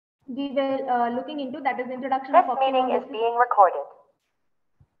we will looking into, that is introduction This of meeting optimum is being recorded.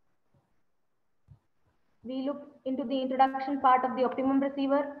 We looked into the introduction part of the optimum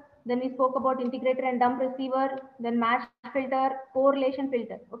receiver. Then we spoke about integrator and dump receiver, then match filter, correlation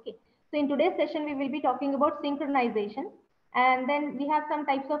filter. Okay. So in today's session, we will be talking about synchronization. And then we have some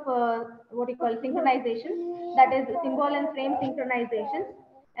types of what you call synchronization, that is symbol and frame synchronizations.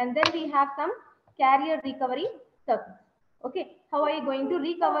 And then we have some carrier recovery circuits. Okay. How are you going to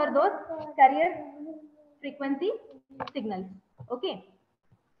recover those carrier frequency signals? Okay.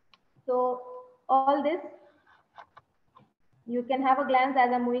 So all this you can have a glance as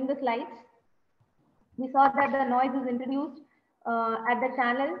I'm moving the slides. We saw that the noise is introduced at the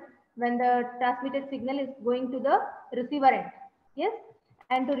channel when the transmitted signal is going to the receiver end. Yes,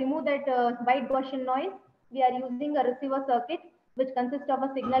 and to remove that white Gaussian noise, we are using a receiver circuit which consists of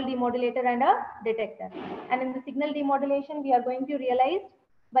a signal demodulator and a detector. And in the signal demodulation, we are going to realize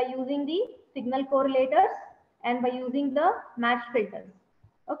by using the signal correlators and by using the match filters.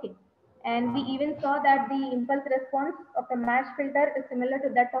 Okay. And we even saw that the impulse response of the match filter is similar to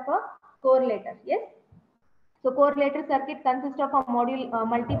that of a correlator. Yes. So correlator circuit consists of a module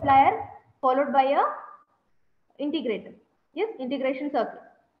multiplier followed by a integrator. Yes, integration circuit.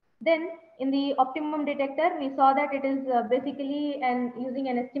 Then in the optimum detector, we saw that it is basically using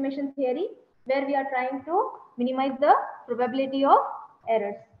an estimation theory where we are trying to minimize the probability of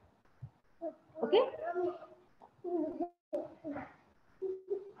errors. Okay.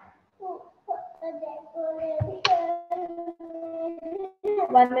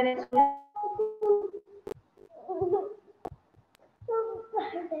 1 minute.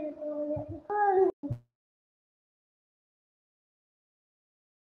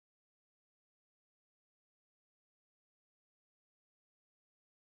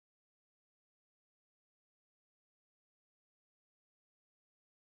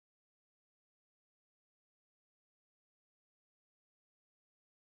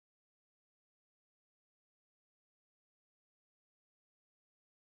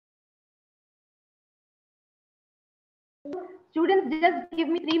 Students, just give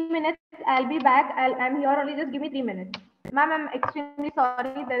me 3 minutes. I'll be back. I'm here only. Just give me 3 minutes. Ma'am, I'm extremely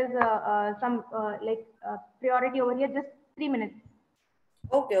sorry. There is some priority over here. Just 3 minutes.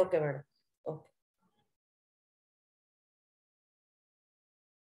 Okay, madam. Okay.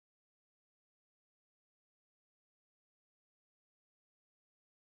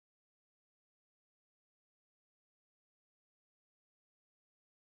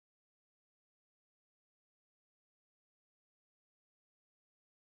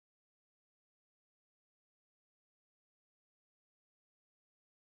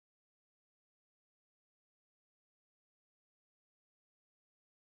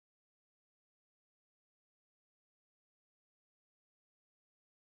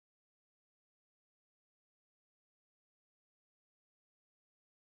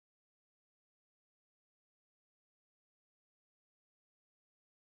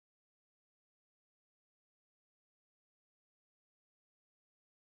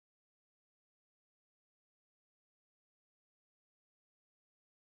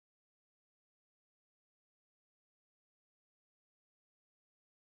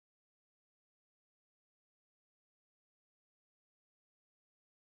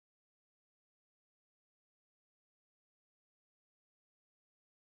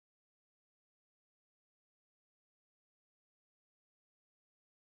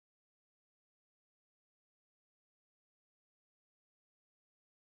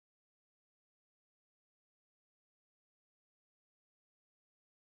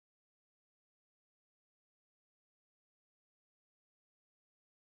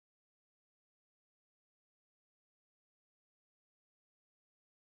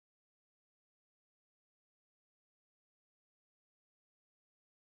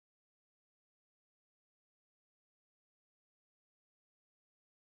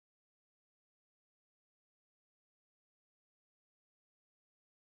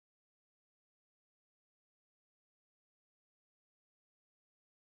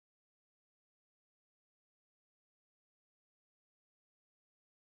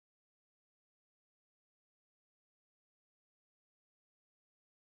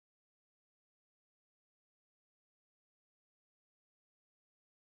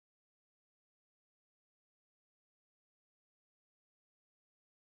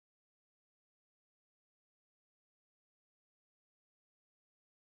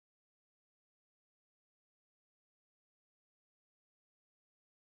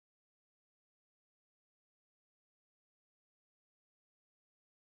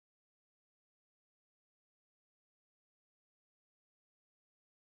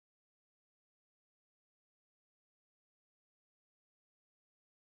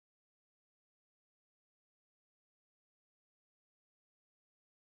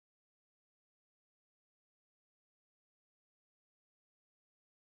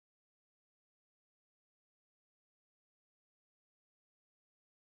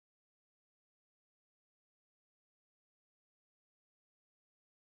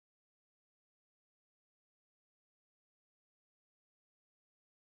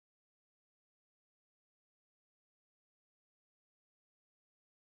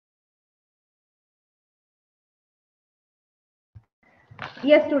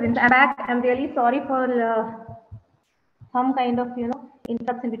 Yes, students, I'm back. I'm really sorry for some kind of,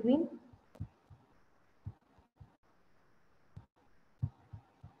 interrupts in between.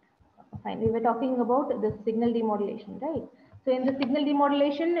 Fine. We were talking about the signal demodulation, right? So in the signal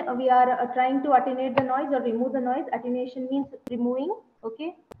demodulation, we are trying to attenuate the noise or remove the noise. Attenuation means removing,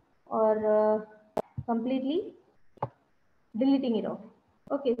 okay, or completely deleting it off.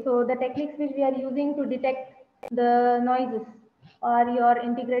 Okay, so the techniques which we are using to detect the noises are your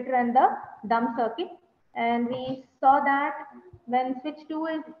integrator and the dump circuit. And we saw that when switch 2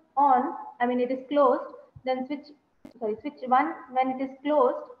 is on, I mean it is closed, then switch 1, when it is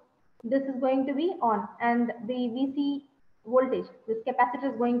closed, this is going to be on, and the VC voltage, this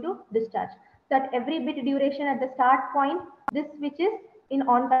capacitor is going to discharge. So at every bit duration at the start point, this switch is in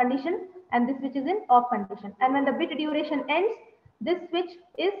on condition and this switch is in off condition. And when the bit duration ends, this switch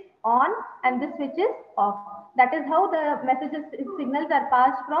is on and this switch is off. That is how the messages signals are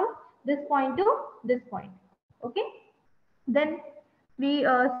passed from this point to this point. Okay. Then we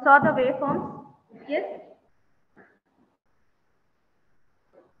saw the waveforms. Yes.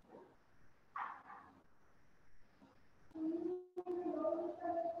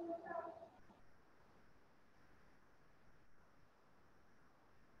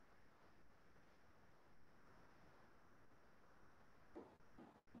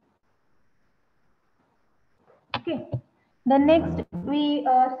 Okay. Then next we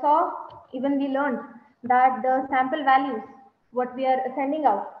saw, even we learned that the sample values, what we are sending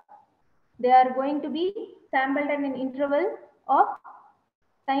out, they are going to be sampled at an interval of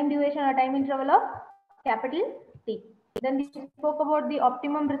time duration or time interval of capital T. Then we spoke about the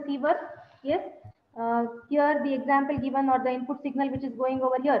optimum receiver. Yes. Here the example given or the input signal which is going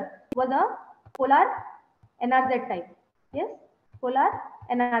over here was a polar NRZ type. Yes. Polar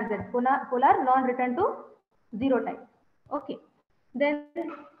NRZ, polar non-return to zero type. Okay. Then,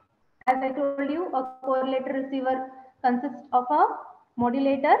 as I told you, a correlator receiver consists of a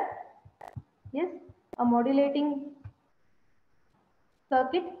modulator, yes, a modulating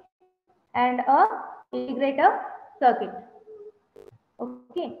circuit and a integrator circuit.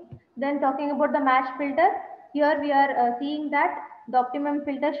 Okay. Then talking about the match filter, here we are seeing that the optimum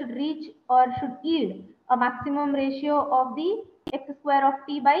filter should reach or should yield a maximum ratio of the x square of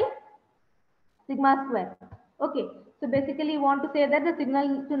t by sigma square. Okay, so basically you want to say that the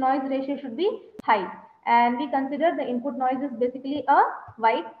signal to noise ratio should be high, and we consider the input noise is basically a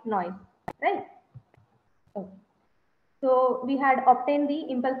white noise, right? Okay. So we had obtained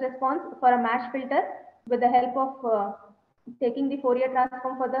the impulse response for a match filter with the help of taking the Fourier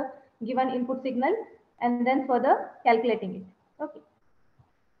transform for the given input signal and then further calculating it. Okay,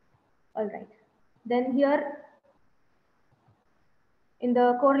 all right. Then here in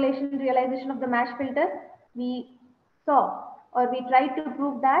the correlation realization of the match filter, we saw or we tried to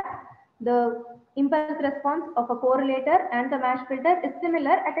prove that the impulse response of a correlator and the match filter is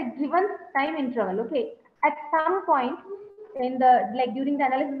similar at a given time interval. Okay, at some point in the, like during the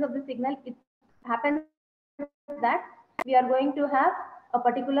analysis of the signal, it happens that we are going to have a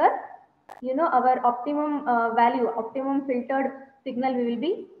particular, our optimum value, optimum filtered signal, we will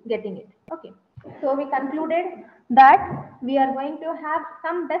be getting it. Okay, so we concluded that we are going to have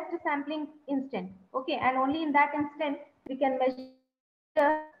some best sampling instant. Okay, and only in that instant we can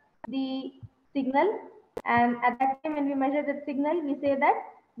measure the signal, and at that time when we measure the signal, we say that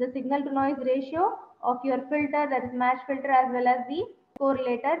the signal to noise ratio of your filter, that is match filter, as well as the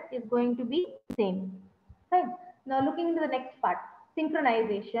correlator, is going to be same. Fine. Now looking into the next part,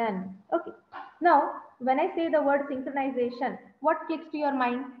 synchronization. Okay. Now, when I say the word synchronization, what clicks to your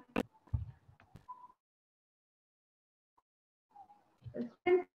mind?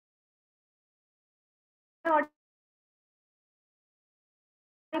 Students,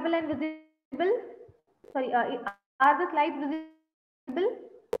 audible and visible? Sorry, are the slides visible?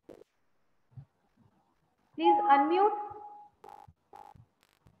 Please unmute.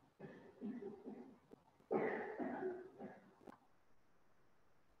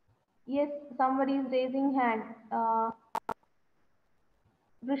 Yes, somebody is raising hand.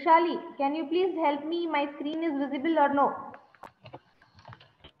 Rushali, can you please help me? My screen is visible or no?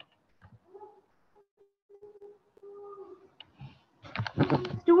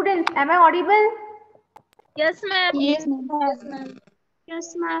 Students, am I audible? Yes, ma'am. Yes, ma'am. Yes, ma'am.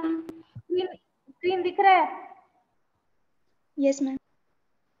 Yes, ma'am. Screen दिख रहा है? Yes, ma'am.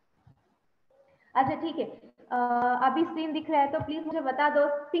 अच्छा ठीक है, अभी screen दिख रहा है तो प्लीज मुझे बता दो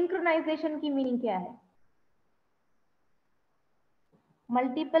सिंक्रोनाइजेशन की मीनिंग क्या है?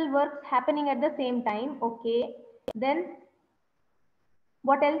 Multiple works happening at the same time. Okay, then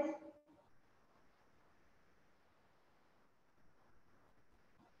what else?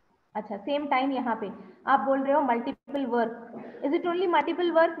 अच्छा, सेम टाइम यहाँ पे आप बोल रहे हो multiple work. Is it only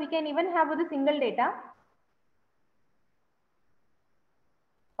multiple work we can even have with single data?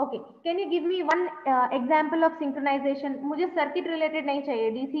 Okay, can you give me one example of synchronisation? मुझे circuit related नहीं चाहिए,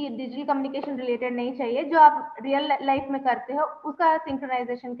 डीसी डिजिटल कम्युनिकेशन रिलेटेड नहीं चाहिए, जो आप रियल लाइफ में करते हो उसका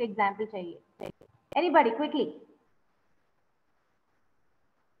सिंक्रोनाइजेशन का एग्जांपल चाहिए. Anybody quickly?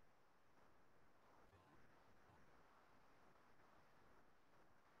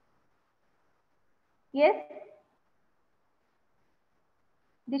 Yes,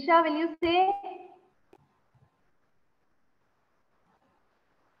 Disha, will you say?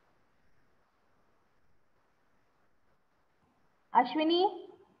 Ashwini?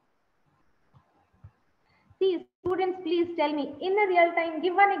 See, students, please tell me, in a real time,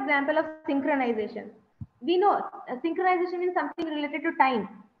 give one example of synchronization. We know synchronization is something related to time.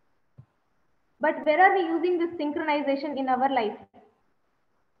 But where are we using this synchronization in our life?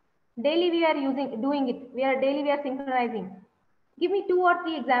 Daily we are doing it. Daily we are synchronizing. Give me 2 or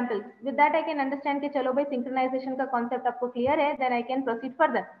 3 examples. With that I can understand कि चलो भाई synchronization का concept आपको clear है, then I can proceed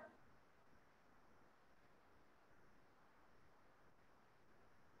further.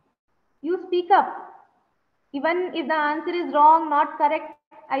 You speak up. Even if the answer is wrong, not correct,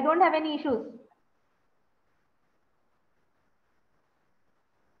 I don't have any issues.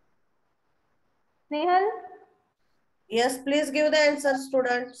 Snehal? Yes, please give the answer,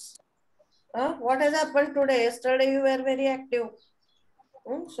 students. What has happened today? Yesterday you were very active.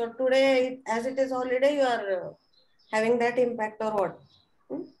 So today, as it is holiday, you are having that impact or what?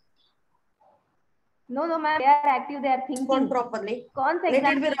 No, no, ma'am. They are active. They are thinking. Respond properly. कौन सा Let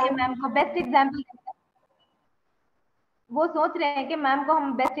it be example है round. Ma'am को? Best example वो सोच रहे हैं कि ma'am को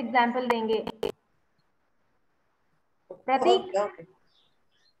हम बेस्ट एग्जाम्पल देंगे. प्रतीक? Okay, okay.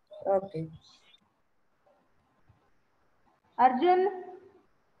 Okay. Arjun?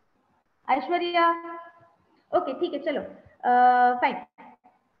 Aishwarya? Okay, ठीक है, चलो फाइन.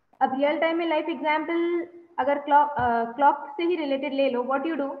 अब रियल टाइम में लाइफ एग्जाम्पल अगर क्लॉक से ही रिलेटेड ले लो. What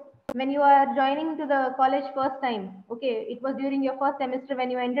you do when you are joining to the college first time? Okay, it was during your first semester when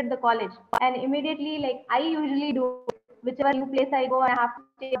you entered the college, and immediately, like I usually do, whichever new place I go, I have to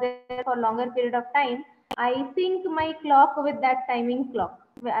stay there for longer period of time. I sync my clock with that timing clock,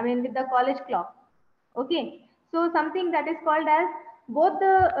 I mean with the college clock. Okay, so something that is called as both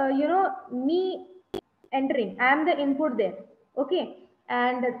the me entering, I am the input there. Okay,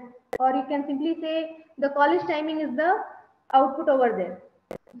 and or you can simply say the college timing is the output over there.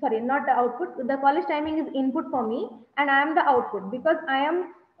 Sorry, not the output, the college timing is input for me and I am the output because I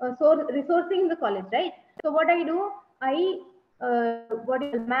am so resourcing the college, right? So what I do, I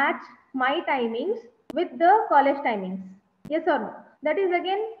match my timings with the college timings. Yes or no? That is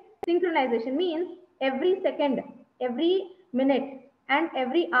again synchronization. Means every second, every minute and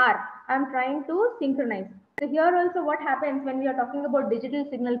every hour I am trying to synchronize. So here also what happens when we are talking about digital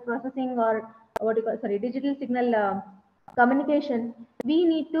signal processing, or what you call, sorry, digital signal communication, we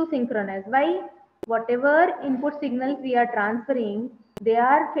need to synchronize. Why? Whatever input signals we are transferring, they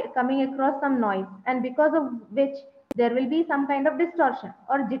are coming across some noise, and because of which there will be some kind of distortion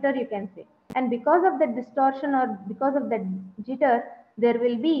or jitter, you can say. And because of that distortion or because of that jitter, there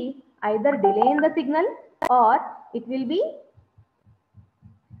will be either delay in the signal, or it will be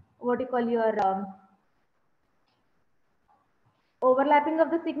what you call your overlapping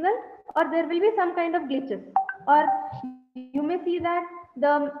of the signal, or there will be some kind of glitches, or you may see that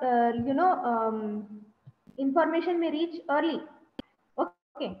the information may reach early.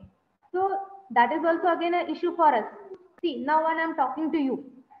 Okay, so that is also again an issue for us. See, now when I'm talking to you,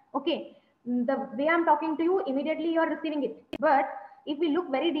 okay, the way I'm talking to you, immediately you are receiving it, but if we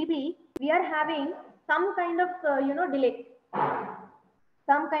look very deeply, we are having some kind of delay,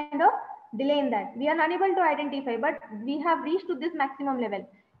 some kind of delay in that. We are unable to identify, but we have reached to this maximum level.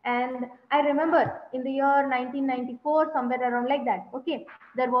 And I remember in the year 1994, somewhere around like that, okay,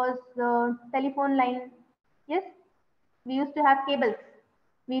 there was telephone line. Yes, we used to have cables.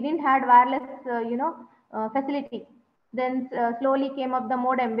 We didn't had wireless facility. Then slowly came up the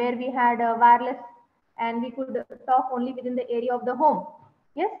modem, where we had wireless, and we could talk only within the area of the home.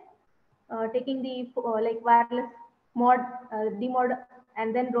 Yes, taking the like wireless mod, demod,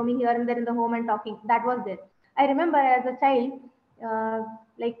 and then roaming here and there in the home and talking. That was there. I remember as a child,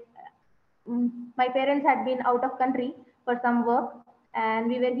 like my parents had been out of country for some work, and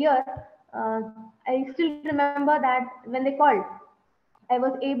we were here. I still remember that when they called, I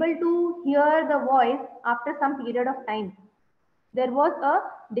was able to hear the voice after some period of time. There was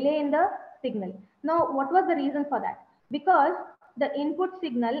a delay in the signal. Now, what was the reason for that? Because the input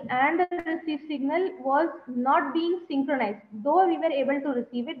signal and the received signal was not being synchronized. Though we were able to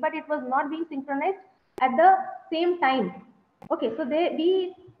receive it, but it was not being synchronized at the same time. Okay, so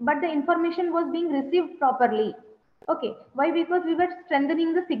but the information was being received properly. Okay, why? Because we were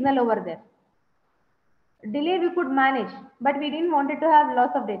strengthening the signal over there. Delay we could manage, but we didn't want it to have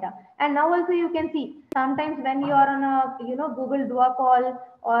loss of data. And now also you can see sometimes when you are on a Google Duo call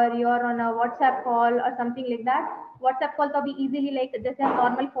or you're on a WhatsApp call or something like that. WhatsApp call तो अभी easily like जैसे हम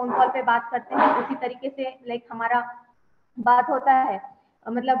normal phone call पे बात करते हैं उसी तरीके से like हमारा बात होता है.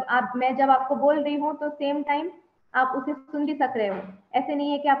 मतलब मैं जब आपको बोल रही हूँ तो सेम टाइम आप उसे सुन भी सक रहे हो. ऐसे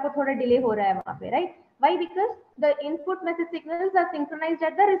नहीं है कि आपको थोड़ा डिले हो रहा है वहां पे, right? Why? Because the input message signals are synchronized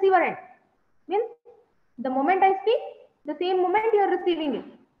at the receiver end. Means the moment I speak, the same moment you are receiving it.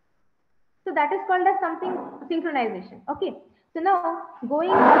 So that is called as something synchronization. Okay. So now going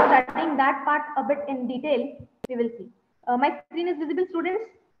on studying that part a bit in detail, we will see. My screen is visible, students?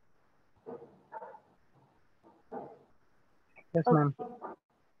 Yes, ma'am.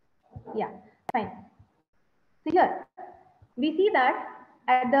 Yeah, fine. So here we see that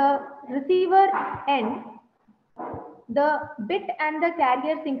at the receiver end, the bit and the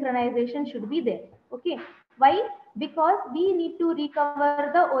carrier synchronization should be there. Okay. Why? Because we need to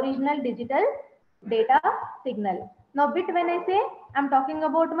recover the original digital data signal. Now bit, when I say, I'm talking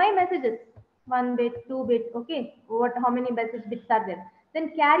about my messages. 1 bit, 2 bit, okay. How many message bits are there?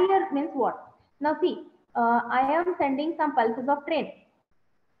 Then carrier means what? Now see, I am sending some pulses of train.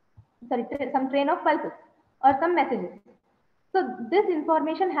 Sorry, some train of pulses or some messages. So this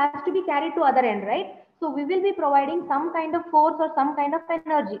information has to be carried to other end, right? So we will be providing some kind of force or some kind of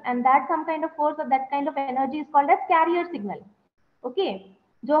energy, and that some kind of force or that kind of energy is called as carrier signal. Okay,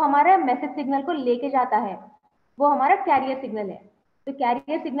 जो हमारा message signal को लेके जाता है वो हमारा carrier signal है. तो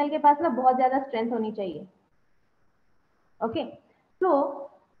कैरियर सिग्नल के पास ना बहुत ज्यादा स्ट्रेंथ होनी चाहिए. ओके, सो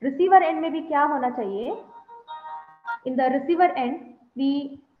रिसीवर एंड में भी क्या होना चाहिए? In the receiver and we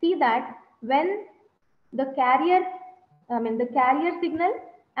see that when the career the carrier signal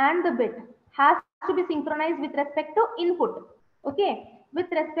and the bit has to be synchronized with respect to input. Okay,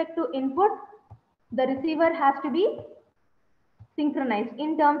 with respect to input, the receiver has to be synchronized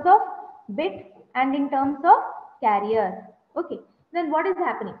in terms of bit and in terms of carrier. Okay, then what is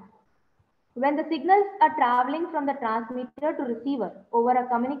happening? When the signals are traveling from the transmitter to receiver over a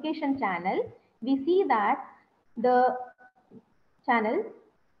communication channel, we see that the channel,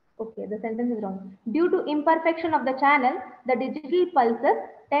 okay, the sentence is wrong. Due to imperfection of the channel, the digital pulses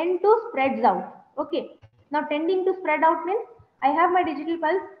tend to spread out. Okay. Now tending to spread out means I have my digital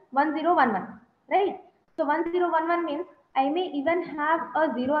pulse 1011, right? So 1011 means I may even have a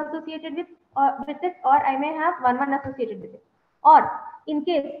 0 associated with it, or I may have 11 associated with it. Or in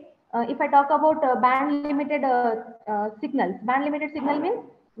case if I talk about band limited signals, band limited signal means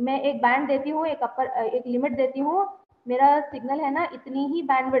मैं एक band देती हूँ, एक limit देती हूँ, मेरा signal है ना इतनी ही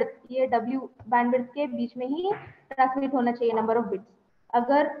बैंडविड्थ, ये W बैंडविड्थ के बीच में ही ट्रांसमिट होना चाहिए नंबर ऑफ बिट्स.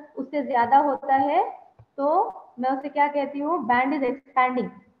 अगर उससे ज्यादा होता है तो मैं उसे क्या कहती हूँ? Band is expanding.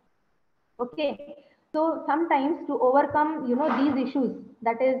 Okay, so sometimes to overcome these issues,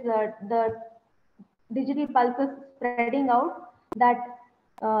 that is the digital pulses spreading out, that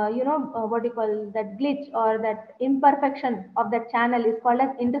what you call that glitch or that imperfection of that channel is called as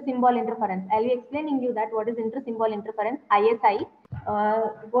inter-symbol interference. I'll be explaining you that what is inter-symbol interference, ISI.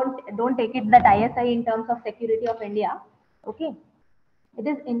 Don't take it that ISI in terms of security of India. Okay, it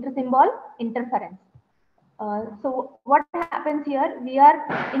is inter-symbol interference. So what happens here? We are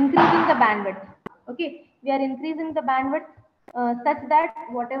increasing the bandwidth. Okay, we are increasing the bandwidth such that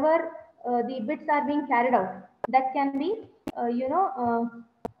whatever the bits are being carried out, that can be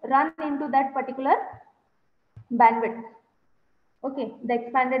run into that particular bandwidth. Okay, the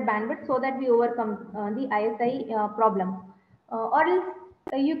expanded bandwidth, so that we overcome the ISI problem. Or else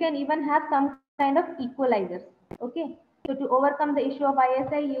you can even have some kind of equalizers. Okay, so to overcome the issue of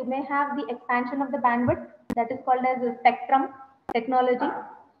ISI, you may have the expansion of the bandwidth, that is called as a spectrum technology,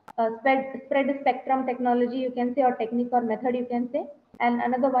 spread spectrum technology you can say, or technique or method you can say, and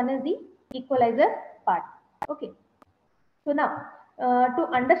another one is the equalizer part. Okay, so now to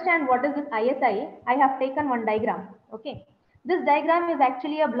understand what is this ISI, I have taken one diagram. Okay, this diagram is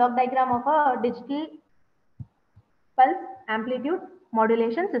actually a block diagram of a digital pulse amplitude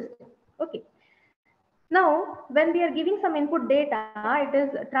modulation system. Okay, now when we are giving some input data, it is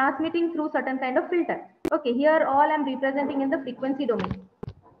transmitting through certain kind of filter. Okay, here all I'm representing in the frequency domain.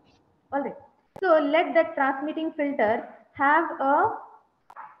 All right, so let that transmitting filter have a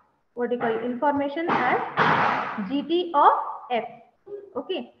what you call information as GT of F.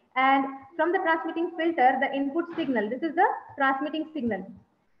 Okay, And from the transmitting filter, the input signal, this is the transmitting signal.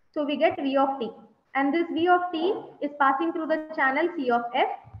 So we get V of t, and this V of t is passing through the channel C of f.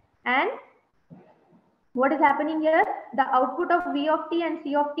 And what is happening here? The output of V of t and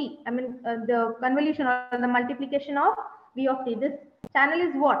C of t, I mean the convolution or the multiplication of V of t. This channel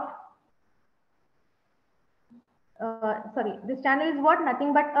is what? Sorry, this channel is what?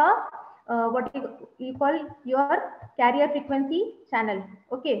 Nothing but a what you call your carrier frequency channel.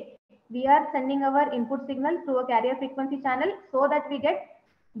 Okay, we are sending our input signal through a carrier frequency channel so that we get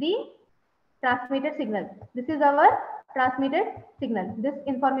the transmitted signal. This is our transmitted signal. This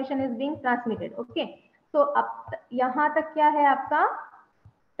information is being transmitted. Okay, so अब यहाँ तक क्या है आपका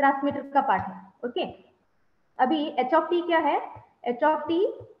transmitter का part है. Okay, अभी h of t क्या है? h of t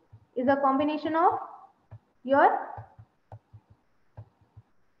is a combination of your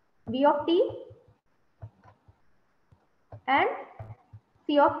V of t and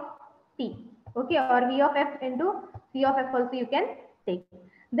C of t. Okay, or V of f into C of f also you can take.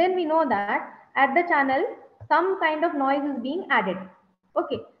 Then we know that at the channel some kind of noise is being added.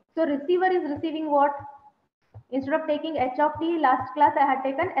 Okay, so receiver is receiving what? Instead of taking h of t, last class I had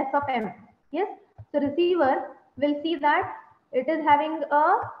taken s of m. Yes, so receiver will see that it is having a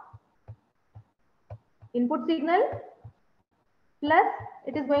input signal plus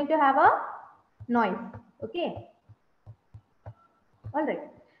it is going to have a noise. Okay, all right.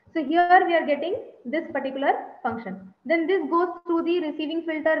 So here we are getting this particular function. Then this goes through the receiving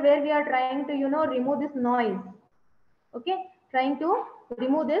filter where we are trying to, remove this noise. Okay, trying to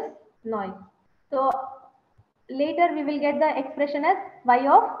remove this noise. So later we will get the expression as y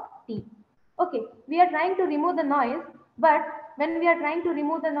of t. Okay, we are trying to remove the noise, but when we are trying to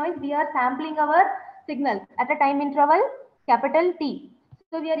remove the noise, we are sampling our signal at a time interval capital T.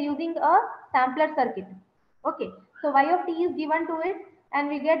 So we are using a sampler circuit. Okay, so y of t is given to it, and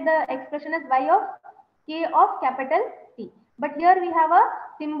we get the expression as y of k of capital T. But here we have a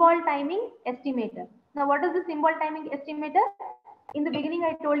symbol timing estimator. Now what is the symbol timing estimator? In the beginning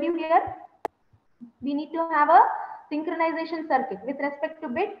I told you here, we need to have a synchronization circuit with respect to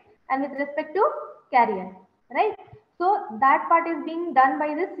bit and with respect to carrier, right? So that part is being done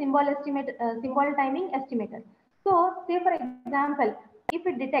by this symbol timing estimator. So say for example, if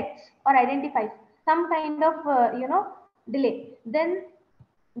it detects or identifies some kind of delay, then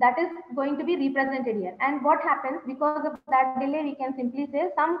that is going to be represented here. And what happens because of that delay, we can simply say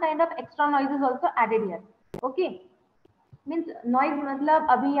some kind of extra noise is also added here. Okay, means noise मतलब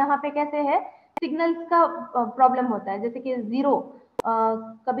अभी यहाँ पे कैसे है, signals का problem होता है. जैसे कि जीरो,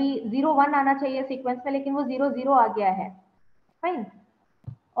 कभी 0 1 आना चाहिए सीक्वेंस में, लेकिन वो 0 0 आ गया है. फाइन.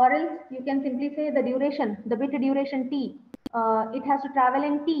 और एल्स यू कैन सिंपली से the duration, the bit duration t, it has to travel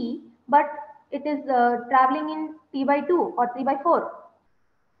in t, but it is traveling in t/2 or 3/4.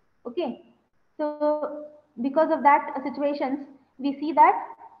 Okay, so because of that situations, we see that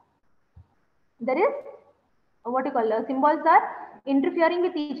there is what you call symbols are interfering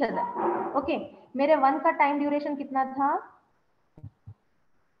with each other. Okay, मेरे 1 का time duration कितना था?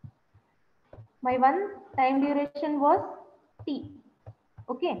 My 1 time duration was t.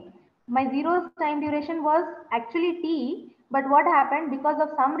 Okay, my 0's time duration was actually t, but what happened, because of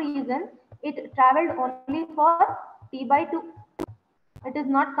some reason it traveled only for t/2. It is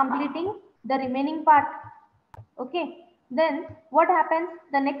not completing the remaining part. Okay, then what happens?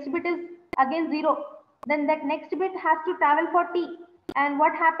 The next bit is again 0. Then that next bit has to travel for t, and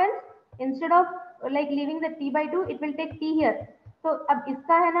what happens, instead of like leaving the t/2, it will take t here. तो अब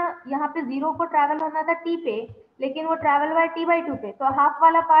इसका है ना, यहाँ पे 0 को travel होना था t पे, लेकिन वो ट्रैवल हुआ t/2 पे, तो हाफ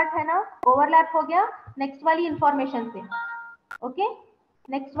वाला पार्ट है ना ओवरलैप हो गया नेक्स्ट वाली इंफॉर्मेशन से. ओके,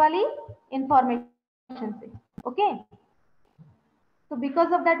 नेक्स्ट वाली इंफॉर्मेशन से. Okay, so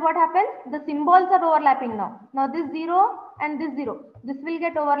because of that, what happens? The symbols are overlapping now. Now this 0 and this 0, this will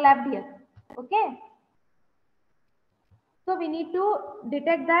get overlapped here. Okay, so we need to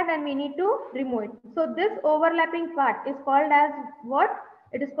detect that and we need to remove it. So this overlapping part is called as what?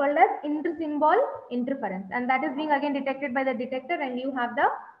 It is called as inter-symbol interference, and that is being again detected by the detector, and you have the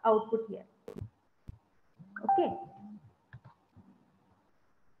output here. Okay.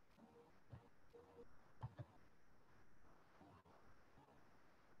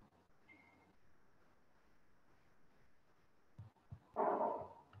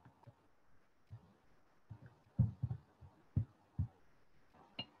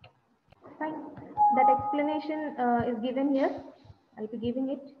 Fine. That explanation is given here. I'll be giving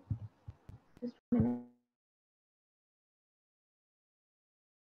it. Just a minute.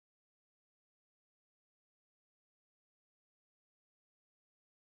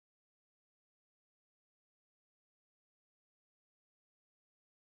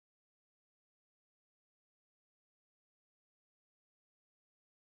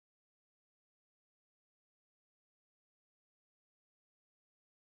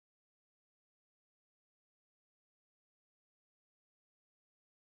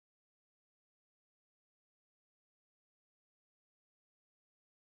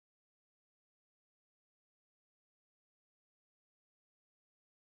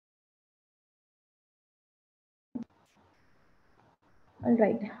 All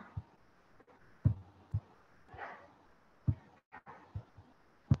right.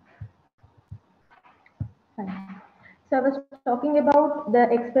 Fine. So I was talking about the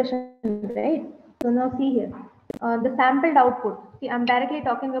expression, right? So now see here, the sampled output. See, I'm directly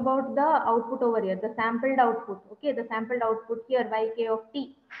talking about the output over here, the sampled output. Okay, the sampled output here, yk of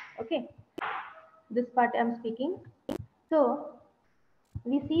t. Okay, this part I'm speaking. So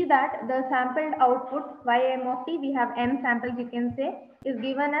we see that the sampled output ym of t, we have m samples, you can say, is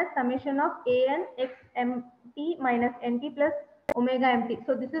given as summation of an x mt minus nt plus omega mt.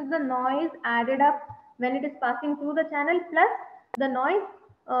 So this is the noise added up when it is passing through the channel plus the noise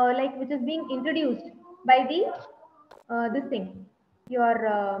like which is being introduced by the this thing,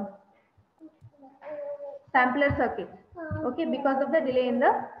 your sampler circuit, okay, because of the delay in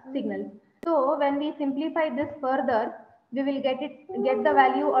the signal. So when we simplify this further, we will get the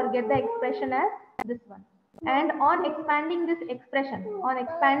value or get the expression as this one. And on expanding this expression,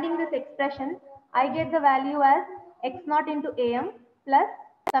 I get the value as x naught into am plus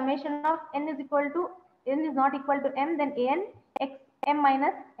summation of n is not equal to m, then an x m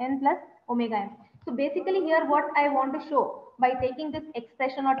minus n plus omega m. So basically here what I want to show by taking this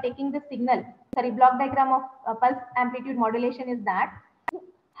expression or taking this signal, sorry, block diagram of pulse amplitude modulation is that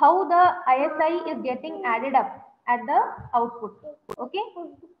how the ISI is getting added up at the output. Okay.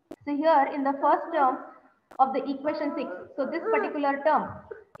 So here in the first term of the equation 6, so this particular term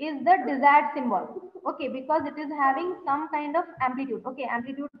is the desired symbol. Okay, because it is having some kind of amplitude. Okay,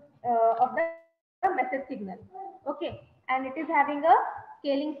 amplitude of the message signal. Okay, and it is having a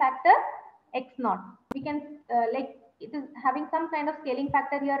scaling factor x naught. We can like it is having some kind of scaling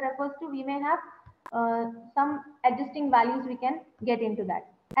factor here refers to we may have some adjusting values we can get into that.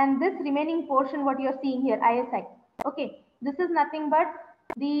 And this remaining portion what you are seeing here, ISI. Okay, this is nothing but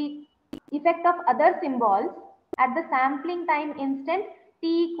the effect of other symbols at the sampling time instant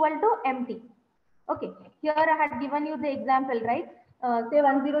t equal to mt. Okay, here I had given you the example, right? Say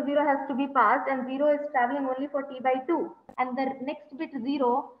 100 has to be passed and 0 is traveling only for t by 2, and the next bit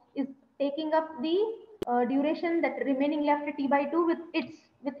 0 is taking up the duration that remaining left t by 2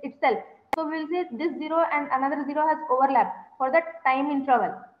 with itself. So we'll say this 0 and another 0 has overlapped for that time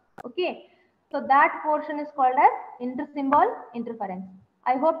interval. Okay, so that portion is called as inter-symbol interference.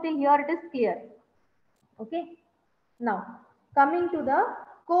 I hope till here it is clear. Okay, now coming to the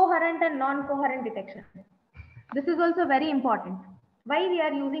coherent and non-coherent detection. This is also very important. Why we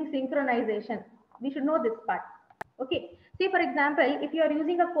are using synchronization? We should know this part. Okay. Say for example, if you are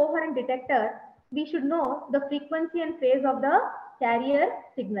using a coherent detector, we should know the frequency and phase of the carrier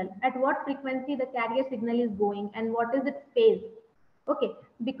signal. At what frequency the carrier signal is going and what is its phase. Okay.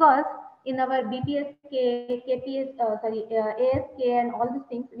 Because in our BPSK, KPS, ASK and all these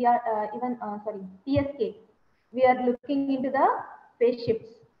things, we are PSK, we are looking into the phase shifts,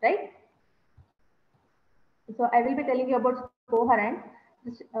 right? So I will be telling you about coherent.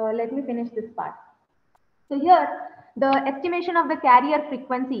 Just, let me finish this part. So here, the estimation of the carrier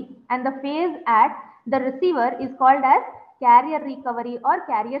frequency and the phase at the receiver is called as carrier recovery or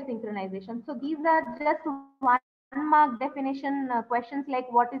carrier synchronization. So these are just one mark definition questions like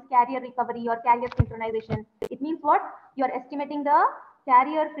what is carrier recovery or carrier synchronization. It means what? You are estimating the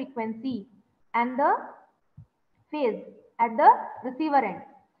carrier frequency and the phase at the receiver end.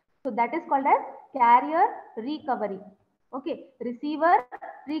 So that is called as carrier recovery. Okay, receiver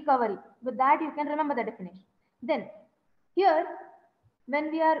recovery. With that, you can remember the definition. Then here,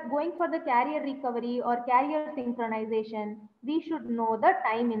 when we are going for the carrier recovery or carrier synchronization, we should know the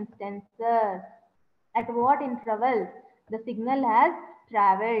time instances. At what interval the signal has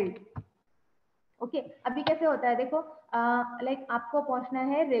traveled. Okay अभी कैसे होता है देखो like आपको पहुंचना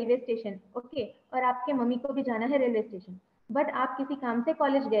है railway station okay और आपके मम्मी को भी जाना है रेलवे स्टेशन बट आप किसी काम से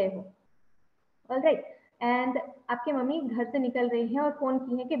कॉलेज गए हो ऑलराइट एंड आपके मम्मी घर से निकल रही हैं और फोन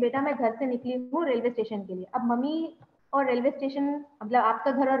की है कि बेटा मैं घर से निकली हूँ रेलवे स्टेशन के लिए अब मम्मी और रेलवे स्टेशन मतलब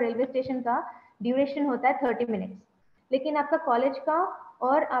आपका घर और रेलवे स्टेशन का ड्यूरेशन होता है 30 मिनट्स लेकिन आपका कॉलेज का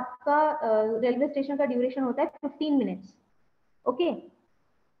और आपका रेलवे स्टेशन का ड्यूरेशन होता है 15 minutes okay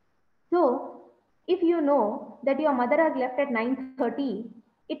so if you know that your mother has left at 9:30,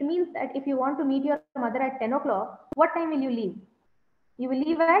 it means that if you want to meet your mother at 10 o'clock, what time will you leave? You will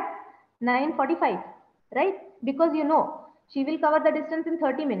leave at 9:45, right? Because you know she will cover the distance in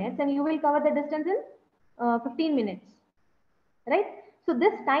 30 minutes and you will cover the distance in 15 minutes, right? So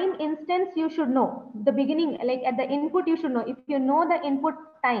this time instance you should know. The beginning, like at the input you should know. If you know the input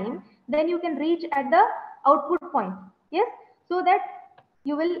time, then you can reach at the output point. Yes, so that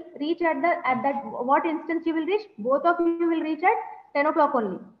you will reach at that what instance you will reach, both of you will reach at 10 o'clock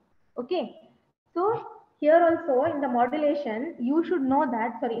only. Okay, so here also in the modulation, you should know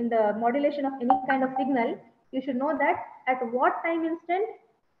that, sorry, in the modulation of any kind of signal, you should know that at what time instant,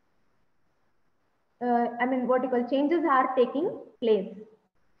 what you call changes are taking place.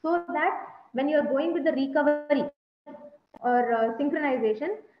 So that when you are going with the recovery or synchronization,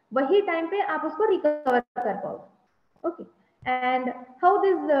 वही time पे आप उसको recover कर पाओ. Okay. And how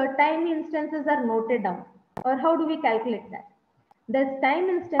these time instances are noted down, or how do we calculate that? The time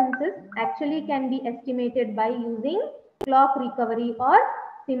instances actually can be estimated by using clock recovery or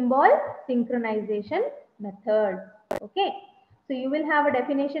symbol synchronization method. Okay. So you will have a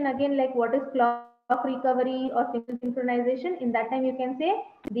definition again, like what is clock recovery or symbol synchronization. In that time you can say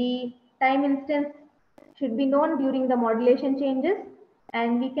the time instance should be known during the modulation changes,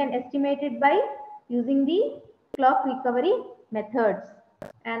 and we can estimate it by using the clock recovery methods.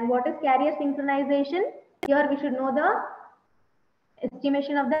 And what is carrier synchronization? Here we should know the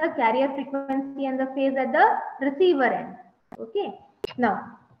estimation of the carrier frequency and the phase at the receiver end. Okay.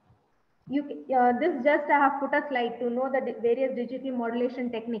 Now, this just I have put a slide to know the various digital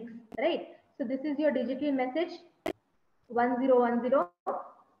modulation techniques, right? So this is your digital message 1010,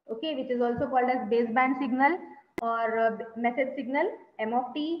 okay, which is also called as baseband signal or message signal M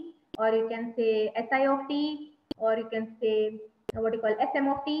of t, or you can say SI of t, or you can say what you call SM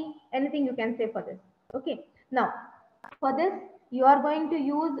of t, anything you can say for this. Okay. Now, for this, you are going to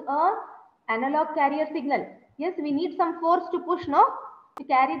use a analog carrier signal. Yes, we need some force to push, no, to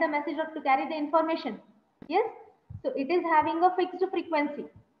carry the message or to carry the information. Yes, so it is having a fixed frequency.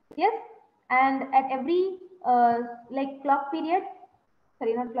 Yes, and at every like clock period,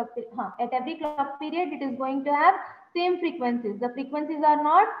 sorry, not clock period, at every clock period, it is going to have same frequencies. The frequencies are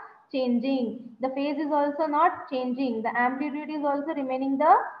not changing. The phase is also not changing. The amplitude is also remaining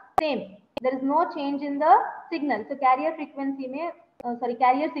the same. There is no change in the signal. So carrier frequency में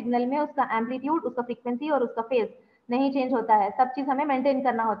carrier signal में उसका amplitude, उसका frequency और उसका phase नहीं change होता है. सब चीज हमें maintain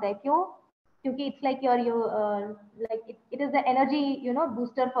करना होता है. क्यों? क्योंकि it's like it is the energy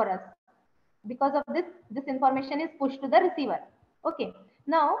booster for us. Because of this information is pushed to the receiver. Okay.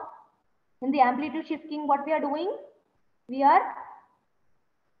 Now, in the amplitude shifting, what we are doing? We are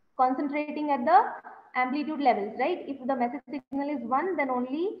concentrating at the amplitude levels, right? If the message signal is 1, then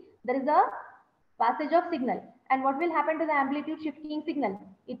only there is a passage of signal. And what will happen to the amplitude shifting signal?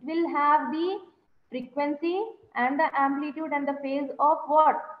 It will have the frequency and the amplitude and the phase of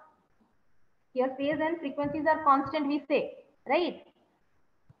what? Here phase and frequencies are constant, we say, right?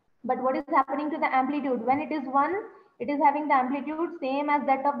 But what is happening to the amplitude? When it is 1, it is having the amplitude same as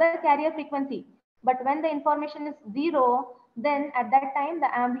that of the carrier frequency. But when the information is 0, then at that time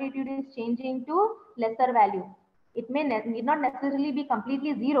the amplitude is changing to lesser value. It may need not necessarily be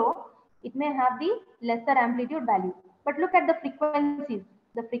completely 0. It may have the lesser amplitude value. But look at the frequencies.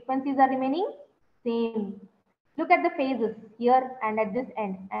 The frequencies are remaining same. Look at the phases here and at this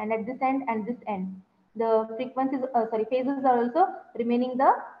end, and at this end and this end. The frequencies, phases are also remaining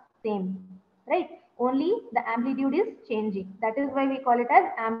the same, right? Only the amplitude is changing. That is why we call it as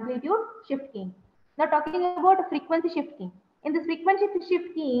amplitude shift keying. Now talking about frequency shift keying. In this frequency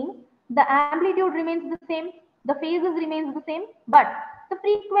shift keying, the amplitude remains the same, the phases remains the same, but the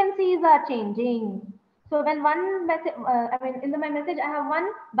frequencies are changing. So when one message, in my message I have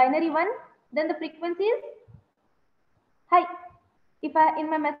one binary 1, then the frequency is high. If in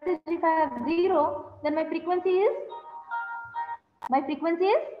my message if I have 0, then my frequency is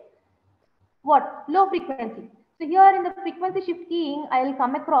what? Low frequency. So here in the frequency shift keying, I will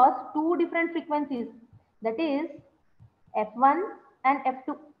come across 2 different frequencies, that is F1 and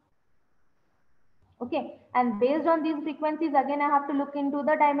F2. Okay, and based on these frequencies, again I have to look into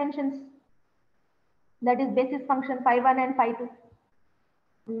the dimensions, that is basis function phi1 and phi2.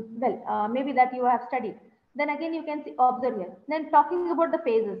 Well, maybe that you have studied. Then again you can see, observe here. Then talking about the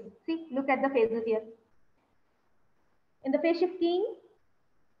phases, see, look at the phases here. In the phase shift keying,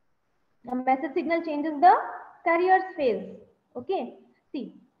 the message signal changes the carrier's phase. Okay,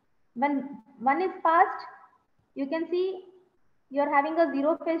 see, when 1 is passed, you can see you are having a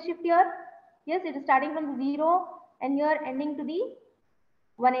 0 phase shift here. Yes, it is starting from the 0 and you are ending to the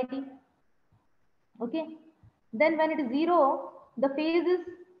 180. Okay, then when it is 0, the phase is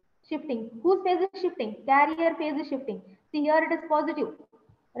shifting. Whose phase is shifting? Carrier phase is shifting. See, here it is positive,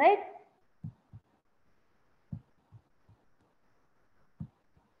 right?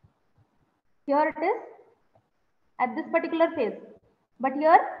 Here it is at this particular phase, but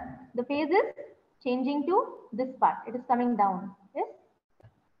here the phase is changing to this part. It is coming down. Yes.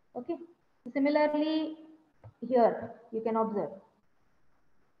 Okay. Similarly, here you can observe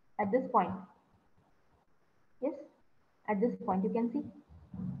at this point. Yes, at this point you can see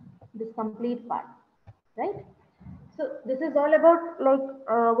this complete part. right? So this is all about like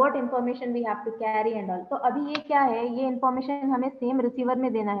what information we have to carry and all. तो अभी ये क्या है, ये information हमें same receiver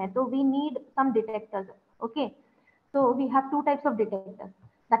में देना है, तो we need some detectors. Okay, so we have two types of detectors,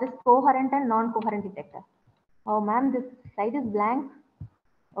 that is coherent and non-coherent detector. Oh ma'am, this slide is blank.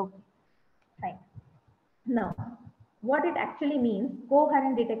 Okay, fine. Now, what it actually means,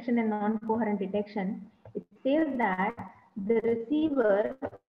 coherent detection and non-coherent detection, it says that the receiver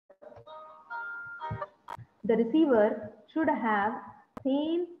should have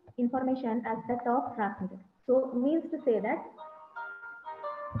same information as that of transmitter. So means to say that,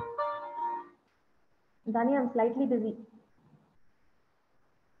 Dani, I'm slightly busy.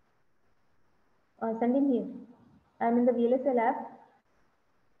 Send him here. I'm in the VLSA lab.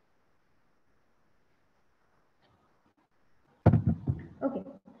 Okay.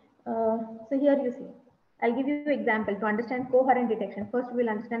 So here you see, I'll give you an example to understand coherent detection. First, we'll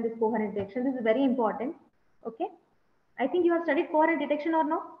understand this coherent detection. This is very important. Okay. I think you have studied coherent detection or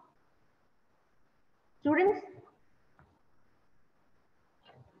no? Students?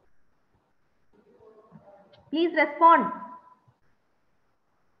 Please respond.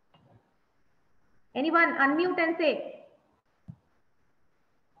 Anyone unmute and say.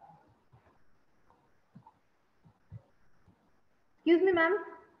 Excuse me, ma'am.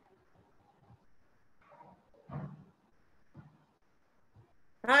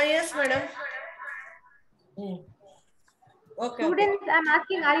 Yes, madam. Okay. Students, I'm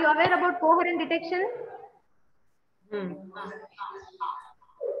asking, are you aware about coherent detection?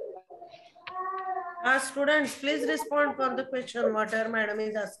 Students, please respond for the question what our madam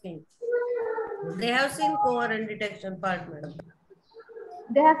is asking. They have seen coherent detection part, madam.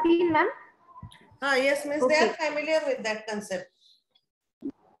 They have seen, ma'am? Yes, miss, Okay. they are familiar with that concept.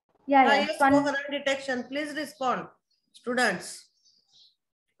 Yeah, Yes, coherent detection, please respond. Students,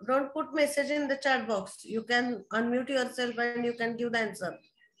 don't put message in the chat box. You can unmute yourself and you can give the answer.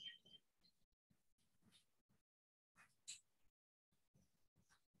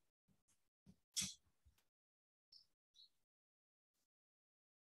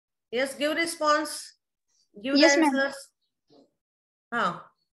 Yes, give response. Give Yes, the ma'am. answers.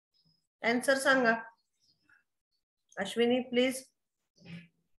 Answer Sanga. Ashwini, please.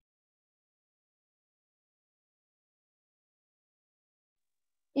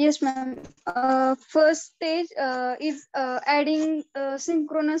 Yes, ma'am. First stage is adding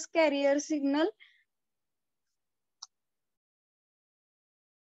synchronous carrier signal.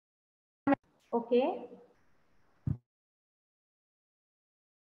 Okay.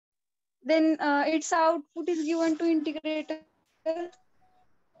 Then its output is given to integrator.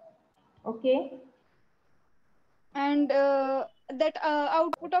 Okay. And that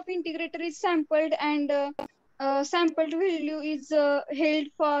output of integrator is sampled, and sampled value is held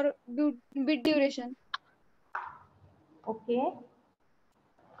for bit duration. Okay.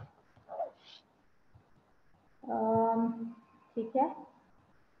 ठीक है.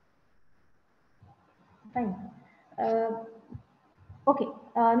 Fine. Okay,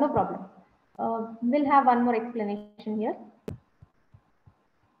 no problem. We'll have one more explanation here.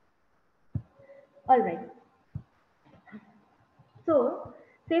 All right. So,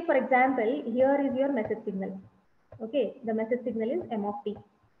 say for example, here is your message signal. Okay, the message signal is M of T.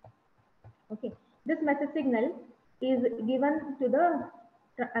 Okay, this message signal is given to the,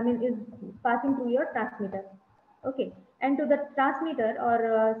 is passing through your transmitter. Okay, and to the transmitter,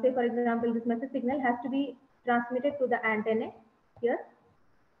 or say for example, this message signal has to be transmitted to the antenna here.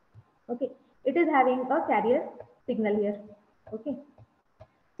 Okay, it is having a carrier signal here. Okay,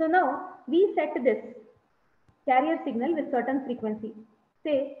 so now we set this carrier signal with certain frequency.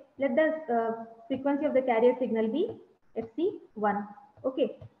 Say, let the frequency of the carrier signal be FC1.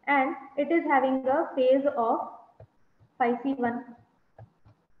 Okay, and it is having a phase of 5C1.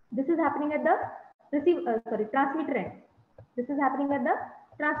 This is happening at the transmitter end. This is happening at the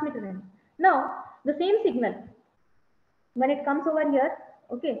transmitter end. Now, the same signal, when it comes over here,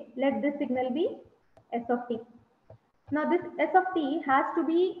 okay, let this signal be S of T. Now, this S of T has to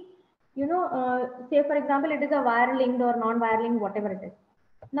be, say for example, it is a wire linked or non-wire linked, whatever it is.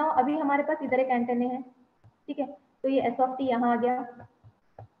 Now, अभी हमारे पास इधर एक antennae है, ठीक है, तो ये S of T यहाँ आ गया,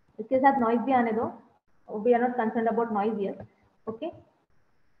 इसके साथ नॉइज भी आने दो. We are not concerned about noise here. Okay,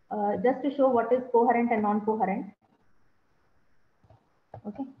 just to show what is coherent and non-coherent.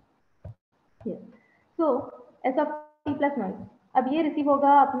 Okay, here. So S of T plus noise. अब ये रिसीव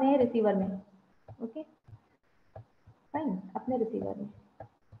होगा अपने रिसीवर में. ओके, फाइन, अपने रिसीवर में.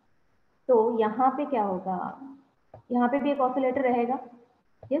 तो यहाँ पे क्या होगा, यहाँ पे भी एक ऑसिलेटर रहेगा.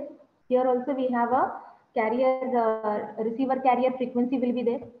 Yes, here also we have a carrier, receiver carrier frequency will be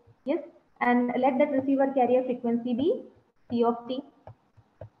there. Yes, and let that receiver carrier frequency be C of t.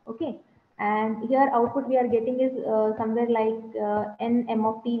 Okay, and here output we are getting is somewhere like n m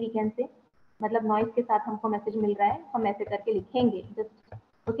of t we can say. मतलब noise के साथ हमको message मिल रहा है, हम ऐसे करके लिखेंगे. Just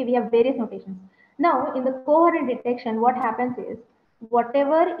okay, we have various notations. Now in the coherent detection, what happens is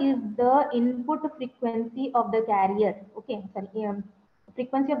whatever is the input frequency of the carrier, okay, sorry,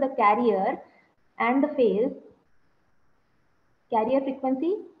 frequency of the carrier and the phase, carrier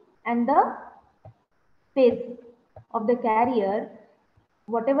frequency and the phase of the carrier,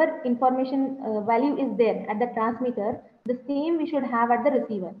 whatever information value is there at the transmitter, the same we should have at the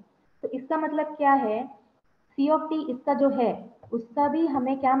receiver. तो इसका मतलब क्या है, C of t इसका जो है उसका भी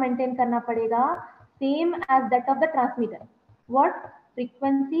हमें क्या मेंटेन करना पड़ेगा, same as that of the transmitter. What?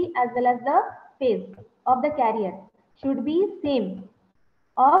 Frequency as well as the phase of the carrier should be same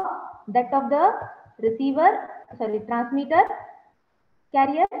of that of the receiver, sorry, transmitter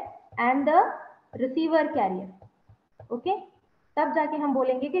carrier and the receiver carrier. Okay, तब जाके हम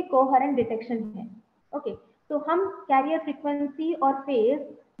बोलेंगे कि coherent detection है. Okay, तो हम carrier frequency और phase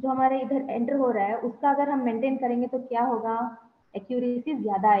जो हमारे इधर एंटर हो रहा है उसका अगर हम मेंटेन करेंगे तो क्या होगा, एक्यूरेसी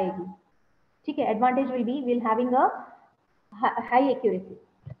ज्यादा आएगी. ठीक है, advantage will be will having a high accuracy.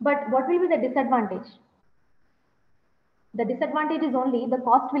 But what will be the disadvantage? The disadvantage is only the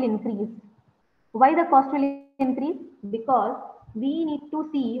cost will increase. Why the cost will increase? Because we need to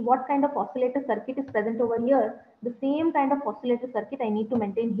see what kind of oscillator circuit is present over here. The same kind of oscillator circuit I need to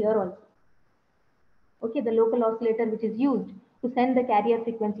maintain here also. Okay, the local oscillator which is used to send the carrier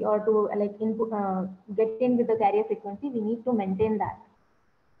frequency or to like input, get in with the carrier frequency, we need to maintain that.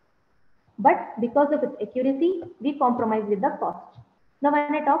 But because of its accuracy, we compromise with the cost. Now,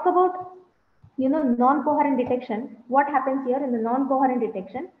 when I talk about non-coherent detection, what happens here in the non-coherent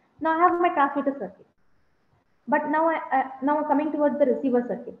detection? Now I have my transmitter circuit, but now now coming towards the receiver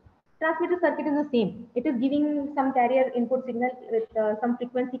circuit. Transmitter circuit is the same. It is giving some carrier input signal with some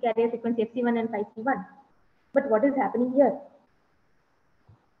frequency, carrier frequency FC1 and 5C1. But what is happening here?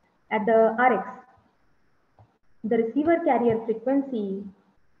 At the RX, the receiver carrier frequency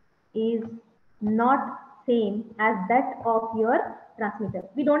is not same as that of your transmitter.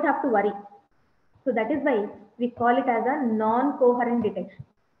 We don't have to worry. So that is why we call it as a non-coherent detection.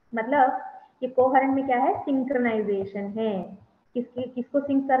 मतलब ये coherent में क्या है, synchronisation है. किसको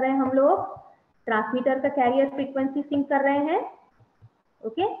sink कर रहे हैं हम लोग? ट्रांसमीटर का कैरियर फ्रीक्वेंसी सिंक कर रहे हैं,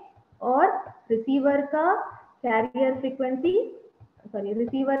 ओके, और रिसीवर का कैरियर फ्रीक्वेंसी, सॉरी,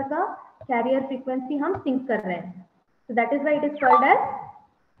 रिसीवर का कैरियर फ्रीक्वेंसी हम सिंक कर रहे हैं. So that is why it is called as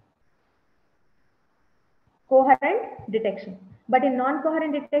coherent detection. But in non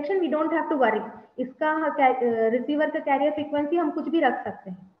coherent detection we don't have to worry. इसका रिसीवर का कैरियर फ्रीक्वेंसी हम कुछ भी रख सकते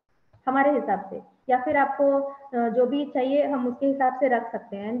हैं हमारे हिसाब से, या फिर आपको जो भी चाहिए हम उसके हिसाब से रख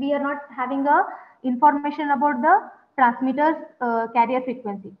सकते हैं. And we are not having a information about the transmitters carrier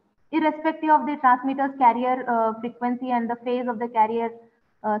frequency. irrespective of the transmitter's carrier frequency and the phase of the carrier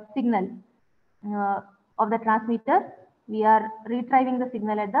signal of the transmitter, we are retrieving the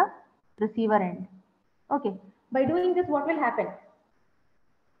signal at the receiver end. Okay, by doing this, what will happen?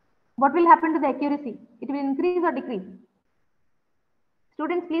 What will happen to the accuracy? It will increase or decrease?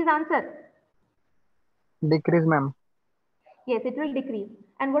 Students, please answer. Decrease, ma'am. Yes, it will decrease.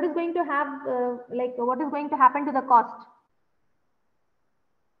 And what is going to have what is going to happen to the cost?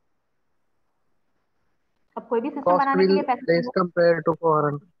 अब कोई भी system बनाने के लिए पैसे less compared to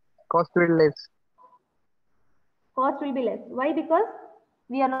coherent. Cost will less. Cost will be less. Why? Because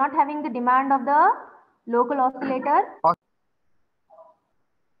we are not having the demand of the local oscillator.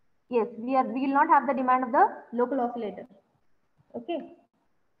 Yes, we will not have the demand of the local oscillator. Okay,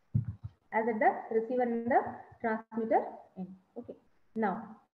 as at the receiver and the transmitter end. Okay, now,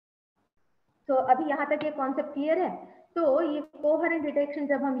 so अभी यहाँ तक ये concept clear है. तो ये coherent detection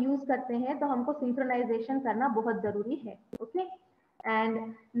जब हम use करते हैं तो हमको सिंक्रोनाइजेशन करना बहुत जरूरी है. Okay,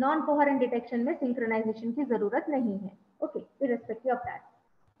 and non coherent detection में सिंक्रोनाइजेशन की जरूरत नहीं है. Okay, irrespective of that.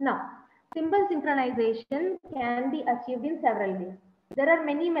 Now, symbol synchronization can be achieved in several ways. There are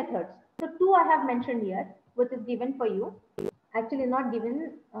many methods. So two I have mentioned here, which is given for you. Actually not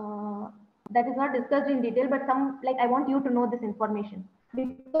given, that is not discussed in detail, but some, like, I want you to know this information,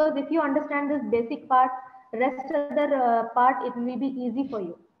 because if you understand this basic part, rest other part, it will be easy for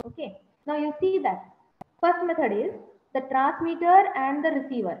you. Okay, now you see that first method is the transmitter and the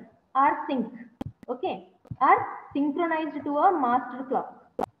receiver are synced. Okay, are synchronized to a master clock.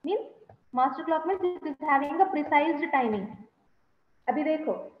 Means master clock means it is having a precise timing. अभी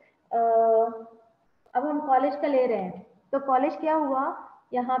देखो, अब हम college का ले रहे हैं, तो college क्या हुआ,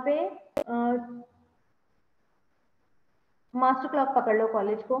 यहाँ पे मास्टर क्लॉक पकड़ लो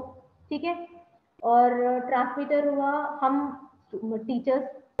कॉलेज को. ठीक है, और ट्रांसमीटर हुआ हम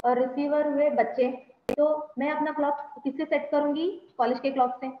टीचर्स और रिसीवर हुए बच्चे। तो मैं अपना क्लॉक किससे सेट करूंगी? कॉलेज के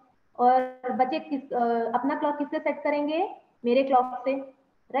क्लॉक से। और बच्चे अपना क्लॉक किससे सेट करेंगे? मेरे क्लॉक से,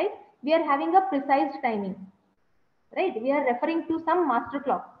 right? We are having a precise timing, right? We are referring to some master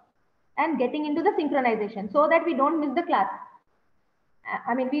clock and getting into the synchronization so that we don't miss the class.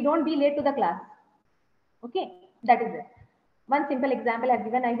 I mean, we don't be late to the class. Okay, that is it. One simple example I've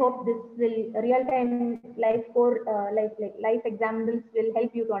given. I hope this will real-time life core life examples will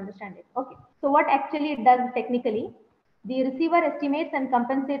help you to understand it. Okay, so what actually it does technically? The receiver estimates and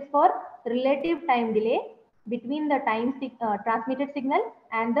compensates for relative time delay between the transmitted signal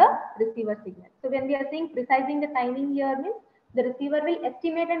and the receiver signal. So when we are saying precising the timing here means the receiver will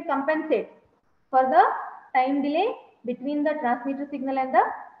estimate and compensate for the time delay between the transmitter signal and the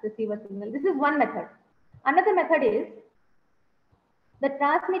receiver signal. This is one method. Another method is the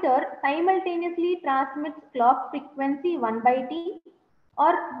transmitter simultaneously transmits clock frequency 1 by t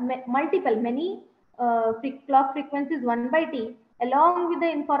or many clock frequencies 1 by t along with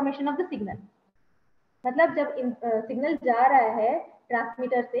the information of the signal. मतलब जब signal जा रहा है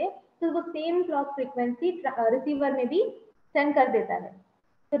transmitter से तो वो same clock frequency receiver में भी सेंड कर देता है।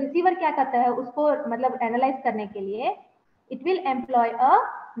 तो रिसीवर क्या करता है उसको मतलब एनालाइज करने के लिए it will employ a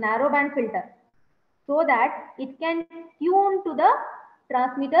narrow band filter so that it can tune to the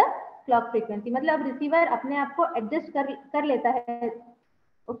transmitter clock frequency। मतलब रिसीवर अपने आप को एडजस्ट कर लेता है।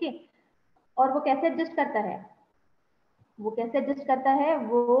 ओके, और वो कैसे एडजस्ट करता है?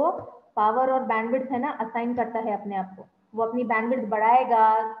 वो पावर और बैंडविड्थ है ना असाइन करता है अपने आप को। वो अपनी बैंडविड्थ बढ़ाएगा,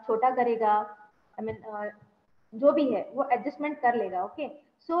 छोटा करेगा, आई मीन जो भी है वो एडजस्टमेंट कर लेगा। Okay,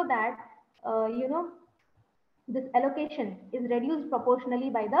 so that you know this allocation is reduced proportionally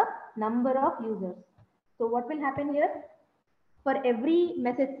by the number of users. So what will happen here? For every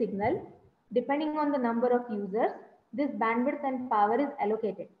message signal, depending on the number of users, this bandwidth and power is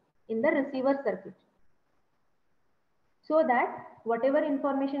allocated in the receiver circuit, so that whatever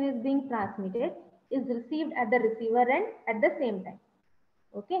information is being transmitted is received at the receiver end at the same time.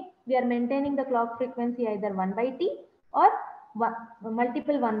 Okay, we are maintaining the clock frequency either 1 by t or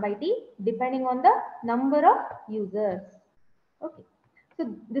multiple 1 by t depending on the number of users. Okay, so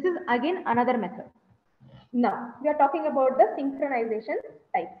this is again another method. Now we are talking about the synchronization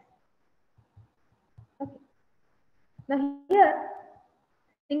types. Okay, now here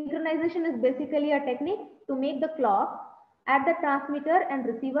synchronization is basically a technique to make the clock at the transmitter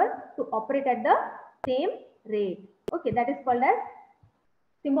and receiver to operate at the same rate. Okay, that is called as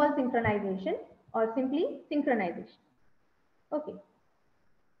symbol synchronization or simply synchronization. Okay,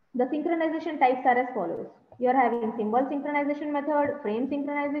 the synchronization types are as follows. You are having symbol synchronization method, frame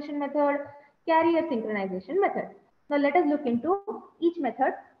synchronization method, carrier synchronization method. Now let us look into each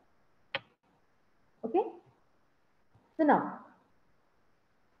method. Okay, so now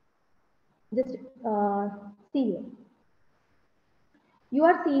just see here. You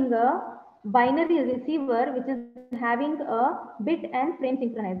are seeing a binary receiver which is having a bit and frame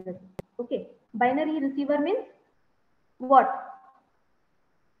synchronizer. Okay, binary receiver means what?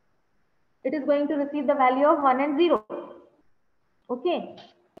 It is going to receive the value of 1 and 0. Okay,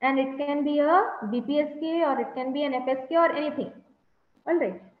 and it can be a BPSK or it can be an FSK or anything. All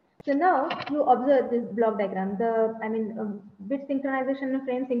right. So now you observe this block diagram. Bit synchronization and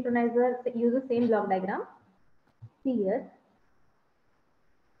frame synchronizer use the same block diagram. See here.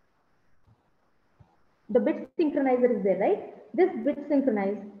 The bit synchronizer is there, right? This bit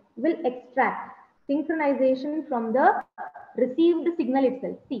synchronize will extract synchronization from the received signal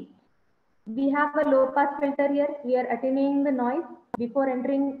itself. See, we have a low pass filter here. We are attenuating the noise before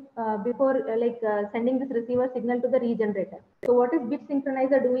entering, sending this receiver signal to the regenerator. So what is bit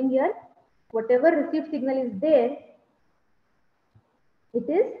synchronizer doing here? Whatever received signal is there, it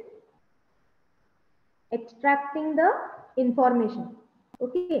is extracting the information.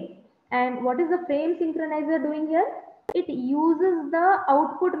 Okay. And what is the frame synchronizer doing here? It uses the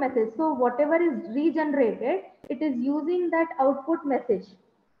output message. So whatever is regenerated, it is using that output message,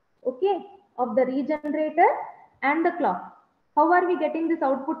 okay, of the regenerator and the clock. How are we getting this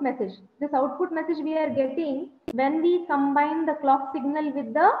output message? This output message we are getting when we combine the clock signal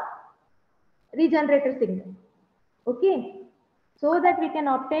with the regenerator signal, okay, so that we can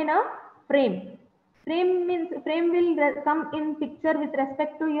obtain a frame. Frame means frame will come in picture with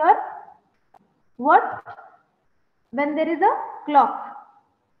respect to your what? When there is a clock.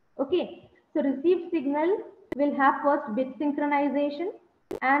 Okay, so received signal will have first bit synchronization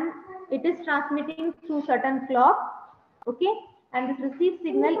and it is transmitting through certain clock. Okay, and this received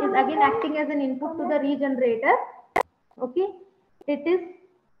signal is again acting as an input to the regenerator. Okay, it is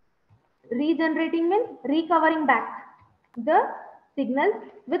Regenerating means recovering back the signals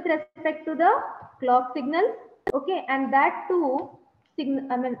with respect to the clock signals. Okay, and that too,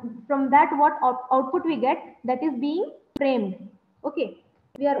 from that what output we get, that is being framed. Okay,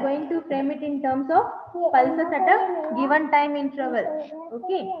 we are going to frame it in terms of pulses at a given time interval.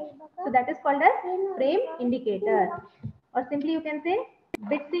 Okay, so that is called as frame indicator, or simply you can say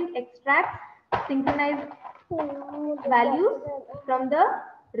bit sync extracts synchronized values from the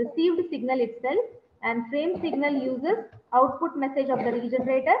received signal itself, and frame signal uses output message of the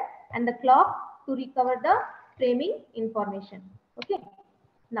regenerator and the clock to recover the framing information. Okay,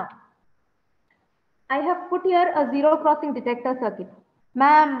 now I have put here a zero crossing detector circuit.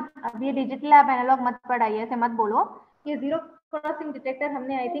 Ma'am अब ये digital lab analogue मत पढ़ाइए, ऐसे मत बोलो. ये zero crossing detector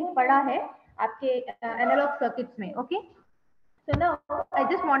हमने I think पढ़ा है आपके एनालॉग सर्किट्स में. Okay, so now I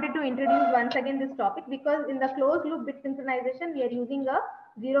just wanted to introduce once again this topic, because in the closed loop bit synchronization we are using a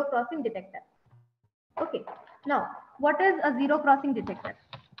zero crossing detector. Okay, now what is a zero crossing detector?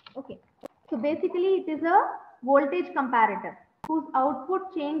 Okay, so basically it is a voltage comparator whose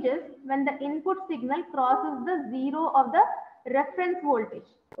output changes when the input signal crosses the zero of the reference voltage.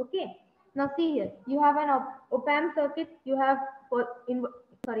 Okay, now see here, you have an op-amp circuit, you have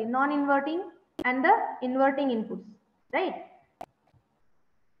non-inverting and the inverting inputs, right?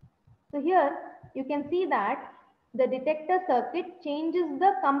 So here you can see that the detector circuit changes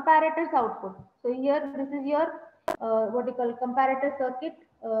the comparator's output. So here this is your what you call comparator circuit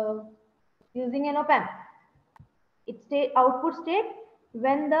using an op-amp. Its output state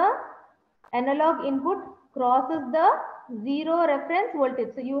when the analog input crosses the zero reference voltage.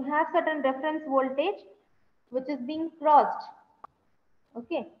 So you have certain reference voltage which is being crossed.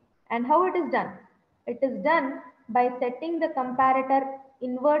 Okay, and how it is done? It is done by setting the comparator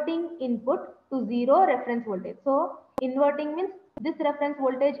inverting input to zero reference voltage. So inverting means this reference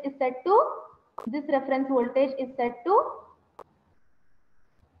voltage is set to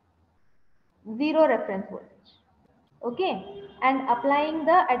zero reference voltage. Okay, and applying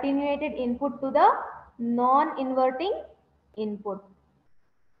the attenuated input to the non-inverting input.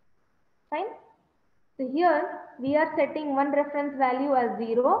 Fine. So here we are setting one reference value as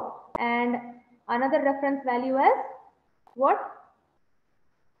 0 and another reference value as what?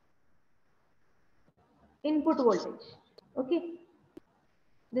 Input voltage. Okay,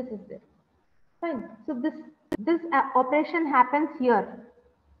 this is there. Fine. So this operation happens here,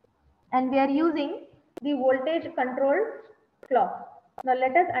 and we are using the voltage controlled clock. Now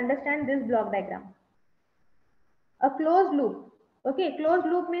let us understand this block diagram. A closed loop. Okay, closed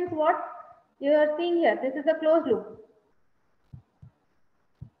loop means what? You are seeing here, this is a closed loop.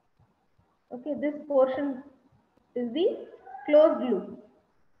 Okay, this portion is the closed loop.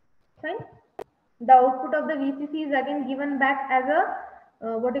 Fine. The output of the VCC is again given back as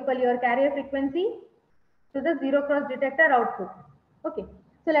a what you call your carrier frequency to the zero cross detector output. Okay,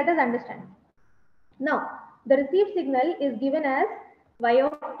 so let us understand. Now the received signal is given as y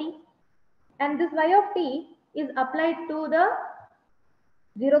of t, and this y of t is applied to the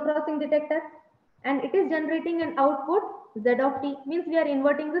zero crossing detector, and it is generating an output z of t, means we are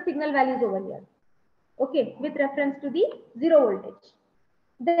inverting the signal values over here. Okay, with reference to the zero voltage.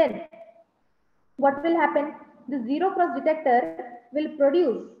 Then what will happen? The zero cross detector will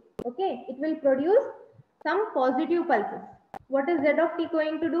produce, okay, it will produce some positive pulses. What is z of t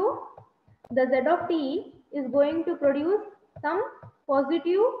going to do? The z of t is going to produce some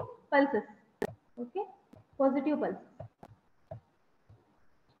positive pulses. Okay, positive pulses.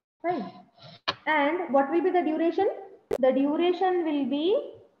 Fine. And what will be the duration? The duration will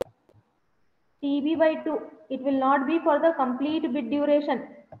be TB by 2. It will not be for the complete bit duration.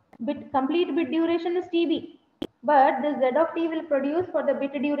 Complete bit duration is TB, but the Z of T will produce for the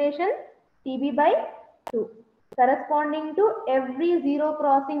bit duration TB by 2, corresponding to every zero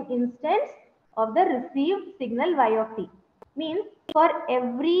crossing instance of the received signal Y of T. Means for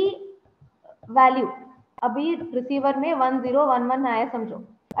every value, अभी receiver में 1011 आया समझो,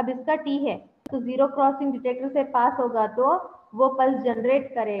 अब इसका T है तो zero crossing detector से पास होगा तो वो पल्स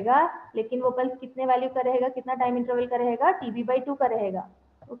जनरेट करेगा, लेकिन वो पल्स कितने वैल्यू का रहेगा, कितना टाइम इंटरवल का रहेगा? TB by 2 का रहेगा.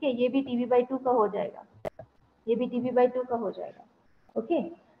 ओके, ये भी TB by 2 का हो जाएगा, ये भी TB by 2 का हो जाएगा. Okay,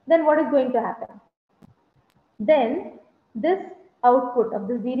 then what is going to happen? Then this output of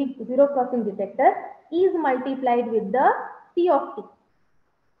the zero crossing detector is multiplied with the C of t.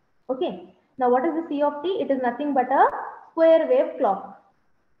 Okay, now what is the C of t? It is nothing but a square wave clock.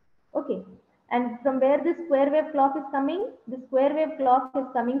 Okay, and from where this square wave clock is coming? The square wave clock is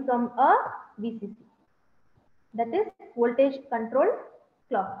coming from a VCC, that is voltage controlled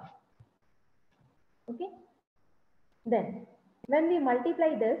clock. Okay, then when we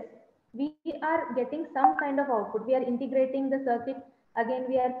multiply this we are getting some kind of output. We are integrating the circuit. Again,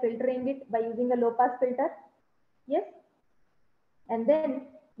 we are filtering it by using a low pass filter. Yes. And then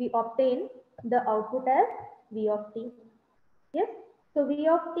we obtain the output as V of t. Yes. So V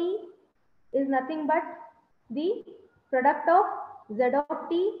of t is nothing but the product of Z of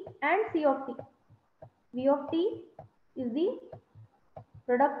t and C of t. V of t is the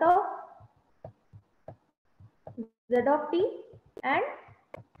product of Z of t and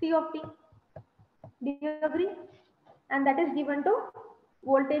C of t. Do you agree? And that is given to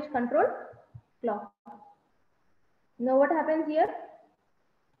voltage control clock. Now what happens here?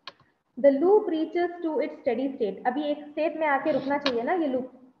 The loop reaches to its steady state. अभी एक state में आके रुकना चाहिए ना ये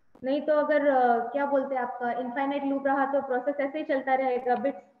loop, नहीं तो अगर क्या बोलते हैं आपका इनफाइनाइट लूप रहा तो प्रोसेस ऐसे ही चलता रहेगा,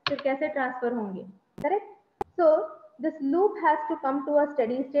 बिट्स फिर कैसे ट्रांसफर होंगे, correct? So this loop has to come to a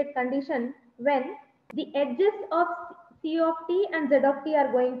steady state condition when the edges of C of t and Z of t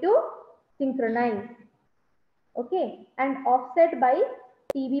are going to synchronize, okay, and offset by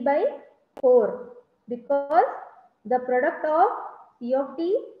TB by 4, because the product of C of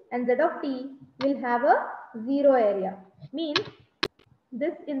t and Z of t will have a zero area. Means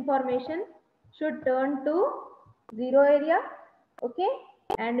this information should turn to zero area, okay,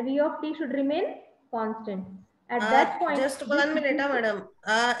 and V of t should remain constant. At that point, just 1 minute, madam.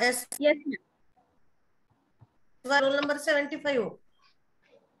 Yes, ma'am. Roll number 75.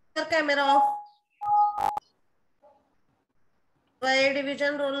 Your camera off. Y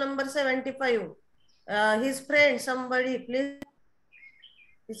division roll number 75. His friend, somebody, please.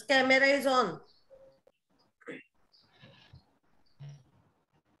 His camera is on.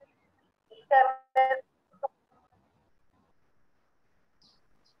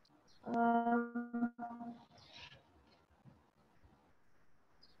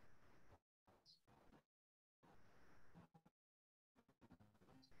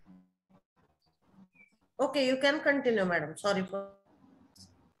 Okay, you can continue, madam. Sorry for.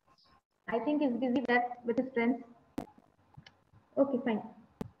 I think he's busy there with his friends. Okay, fine.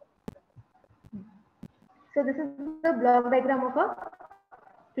 So this is the block diagram of a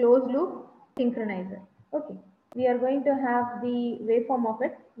closed loop synchronizer. Okay, we are going to have the waveform of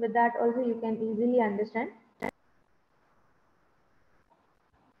it. With that also you can easily understand.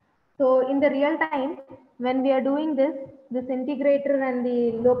 So in the real time, when we are doing this integrator and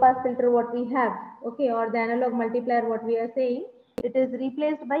the low pass filter what we have, okay, or the analog multiplier what we are saying, it is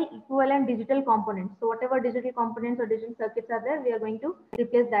replaced by equivalent digital components. So whatever digital components or digital circuits are there, we are going to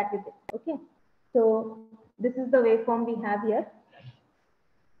replace that with it. Okay. So this is the waveform we have here.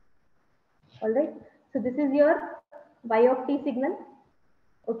 All right. So this is your Y of t signal.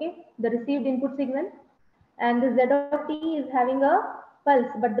 Okay. The received input signal, and the Z of t is having a pulse,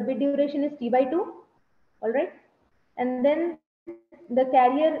 but the bit duration is t by 2. All right. And then the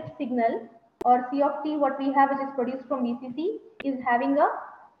carrier signal or C of t, what we have, which is produced from VCC, is having a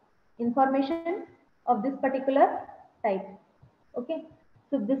information of this particular type. Okay.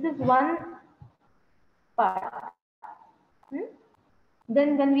 So this is one part.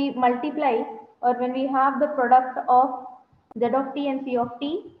 Then when we multiply or when we have the product of Z of t and C of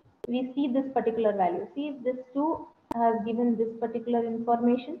t, we see this particular value. See, this 2 has given this particular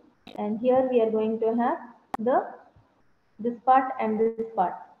information, and here we are going to have this part and this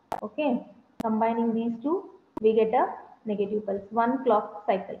part. Okay, combining these two, we get a negative pulse, one clock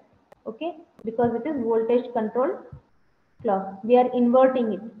cycle. Okay, because it is voltage controlled clock. We are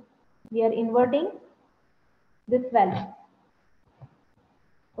inverting it. We are inverting this value.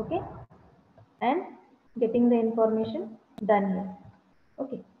 Okay, and getting the information done here.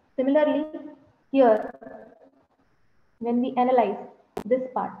 Okay, similarly here when we analyze this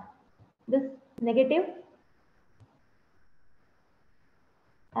part, this negative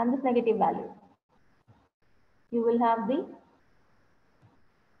and this negative value, you will have the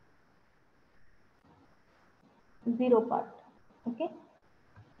zero part. Okay,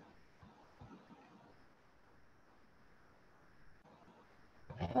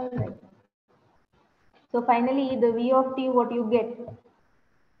 all right. So finally the V of t what you get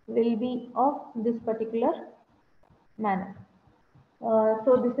will be of this particular manner.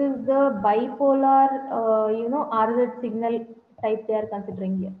 So this is the bipolar RZ signal type they are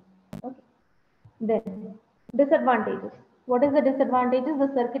considering here. Okay. Then disadvantages. What is the disadvantages?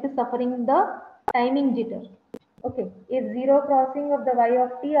 The circuit is suffering the timing jitter. Okay. If zero crossing of the Y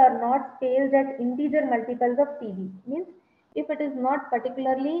of t are not spaced at integer multiples of TB, means if it is not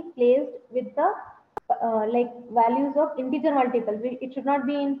particularly placed with the like values of integer multiples, it should not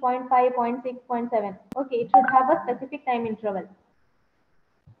be in 0.5, 0.6, 0.7. Okay, it should have a specific time interval.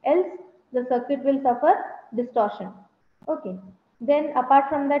 Else the circuit will suffer distortion. Okay. Then apart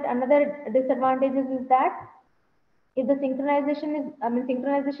from that, another disadvantages is that if the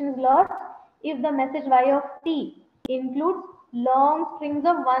synchronization is lost if the message y of t includes long strings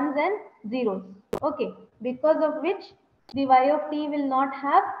of ones and zeros. Okay, because of which the y of t will not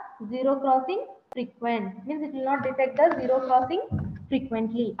have zero crossing frequent, means it will not detect the zero crossing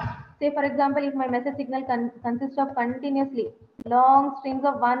frequently. Say for example, if my message signal consists of continuously long strings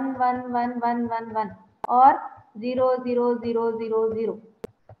of 1 1 1 1 1 1 or 0 0 0 0 0.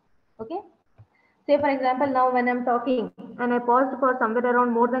 Okay, say for example, now when I'm talking and I paused for somewhere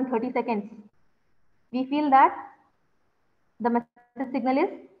around more than 30 seconds, we feel that the message signal is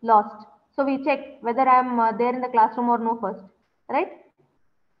lost. So we check whether I'm there in the classroom or no first, right?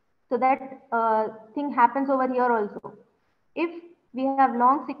 So that thing happens over here also. If we have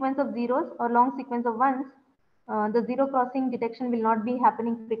long sequence of zeros or long sequence of ones, the zero crossing detection will not be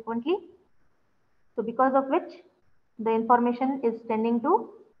happening frequently. So because of which the information is tending to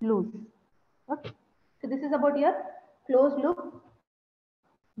lose. Okay. So this is about your closed loop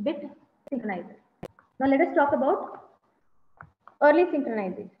bit synchronizer. Now let us talk about early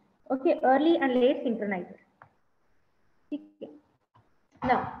synchronizers. Okay, early and late synchronizer. Okay.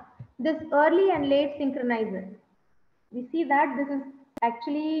 Now this early and late synchronizer, we see that this is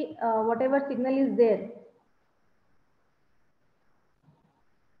actually whatever signal is there.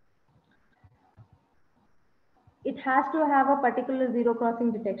 It has to have a particular zero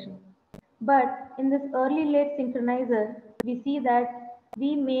crossing detection. But in this early late synchronizer, we see that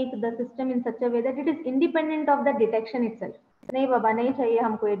we make the system in such a way that it is independent of the detection itself. नहीं बाबा, नहीं चाहिए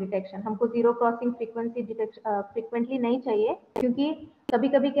हमको ये detection, हमको zero crossing frequency frequently नहीं चाहिए, क्योंकि कभी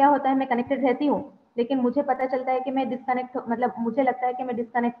कभी क्या होता है मैं कनेक्टेड रहती हूँ लेकिन मुझे पता चलता है कि मैं डिस्कनेक्ट, मतलब मुझे लगता है कि मैं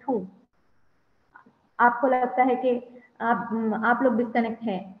डिस्कनेक्ट हूँ, आपको लगता है कि आप लोग डिस्कनेक्ट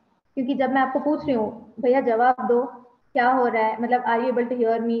हैं, क्योंकि जब मैं आपको पूछ रही हूँ भैया जवाब दो क्या हो रहा है, मतलब are you able to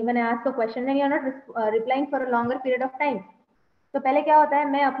hear me when I ask a question and you are not replying for a longer period of time, तो पहले क्या होता है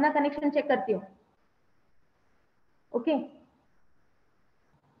मैं अपना कनेक्शन चेक करती हूँ. Okay,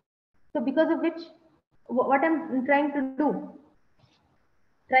 so because of which what I'm trying to do,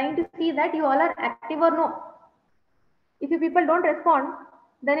 trying to see that you all are active or no. If you people don't respond,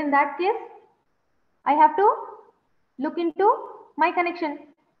 then in that case I have to look into my connection,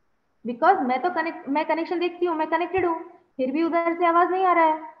 because मैं connection देखती हूँ, मैं connected हूँ, फिर भी उधर से आवाज नहीं आ रहा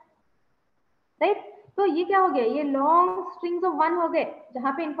है, राइट? तो ये क्या हो गया, ये लॉन्ग स्ट्रिंग्स ऑफ वन हो गए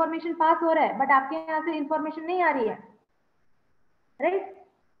जहां पे इंफॉर्मेशन पास हो रहा है बट आपके यहाँ से इंफॉर्मेशन नहीं आ रही है, right?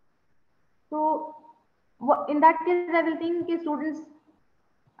 So in that case I will think कि students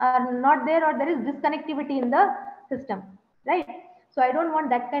are not there or there is disconnectivity in the system, right? So I don't want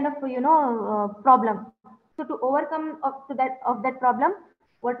that kind of problem. So to overcome of that problem,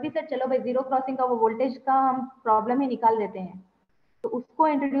 what we said, चलो भाई zero crossing का वो voltage का हम problem ही निकाल देते हैं, तो उसको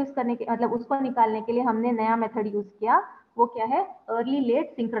इंट्रोड्यूस करने के मतलब उसको निकालने के लिए हमने नया मेथड यूज किया, वो क्या है, अर्ली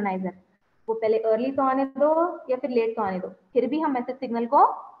लेट सिंक्रोनाइजर. वो पहले अर्ली तो आने दो या फिर लेट तो आने दो, फिर भी हम मैसेज सिग्नल को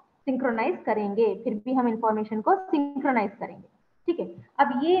सिंक्रोनाइज करेंगे, फिर भी हम इंफॉर्मेशन को सिंक्रोनाइज करेंगे. ठीक है,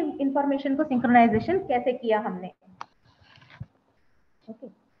 अब ये इंफॉर्मेशन को सिंक्रोनाइजेशन कैसे किया हमने. ओके,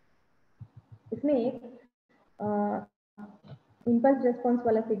 इसमें एक इंपल्स रिस्पॉन्स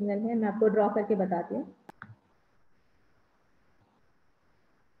वाला सिग्नल है, मैं आपको ड्रॉ करके बताती हूँ.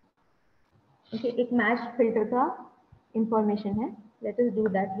 ओके, एक मैच फिल्टर का इंफॉर्मेशन है. Let us do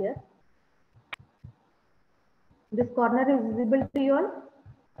that here. This corner is visible to you all.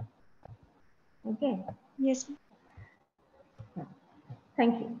 Okay, Yes.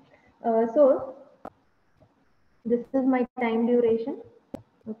 thank you. So this is my time duration.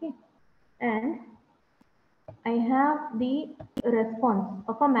 Okay, and I have the response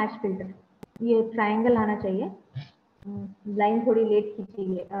of a match filter. ये triangle आना चाहिए. Line थोड़ी late खींची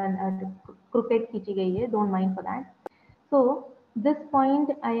गई, crooked खींची गई है, don't mind for that. So this point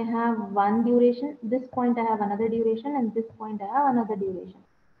I have one duration, this point I have another duration, and this point I have another duration.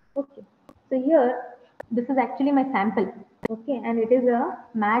 Okay, so here this is actually my sample. Okay, and it is a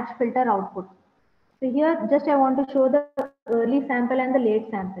match filter output. So here just I want to show the early sample and the late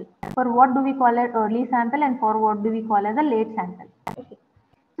sample. For what do we call as early sample and for what do we call as a late sample? Okay,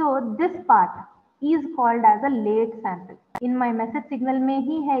 so this part is called as a late sample. In my message signal में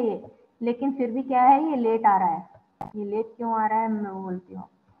ही है ये, लेकिन फिर भी क्या है, ये late आ रहा है. ये लेट क्यों आ रहा है मैं बोलती हूँ.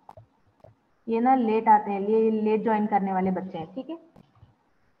 ये ना लेट आते हैं, ये लेट ज्वाइन करने वाले बच्चे हैं, ठीक है.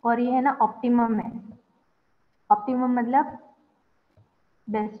 और ये है ना ऑप्टिमम है. ऑप्टिमम मतलब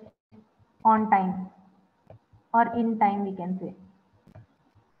बेस्ट, ऑन टाइम और in time we can say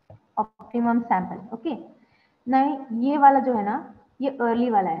optimum sample. Okay, नहीं ये वाला जो है ना ये अर्ली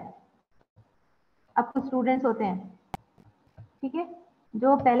वाला है. अब कुछ स्टूडेंट्स होते हैं ठीक है,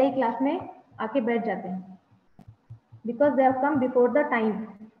 जो पहले ही क्लास में आके बैठ जाते हैं, because they have come before the time.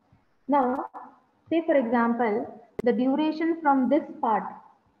 Now say for example the duration from this part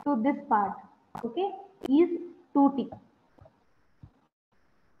to this part, okay, is 2t.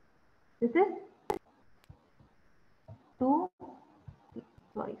 This is 2,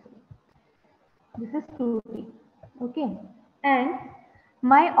 sorry, this is 2t, okay, and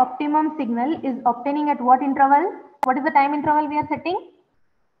my optimum signal is obtaining at what interval? What is the time interval we are setting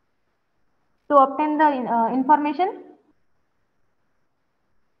to obtain the information?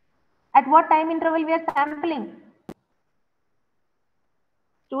 At what time interval we are sampling?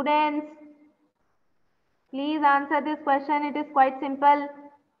 Students, please answer this question. It is quite simple.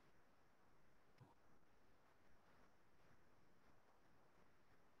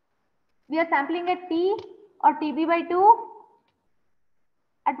 We are sampling at t or tb by 2.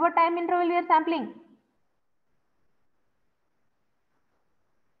 At what time interval we are sampling?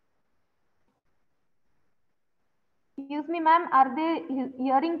 Excuse me, ma'am. Are they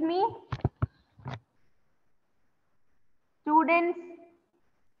hearing me? Students?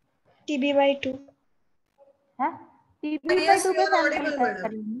 TB by 2. Huh? TB by Yes, 2 you पे are sample audible, कर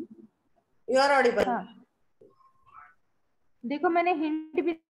madam. लेंगे। You are audible. हाँ। देखो मैंने hint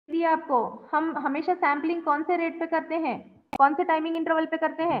भी दिया आपको, हम हमेशा सैम्पलिंग कौन से रेट पे करते हैं, कौन से टाइमिंग इंटरवल पे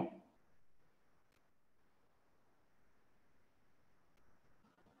करते हैं?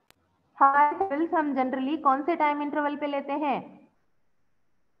 हाई लेवल्स हम जनरली कौन से टाइम इंटरवल पे लेते हैं?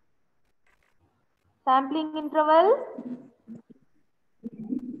 सैम्पलिंग इंटरवल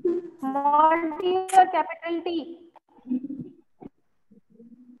स्मॉल टी और capital T?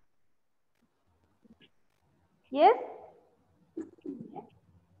 Yes,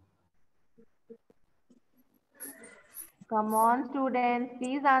 come on students,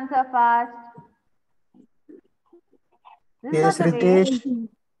 please answer fast. This is Yes, not the way.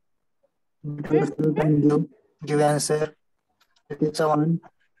 Ritesh. You can give answer. Ritesh Chavan.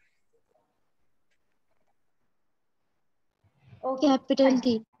 Okay, Capital fine.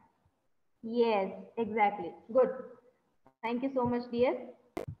 T. Yes, exactly. Good. Thank you so much, dear.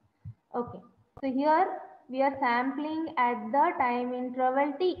 Okay. So here we are sampling at the time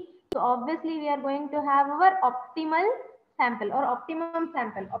interval t. So obviously we are going to have our optimal sample or optimum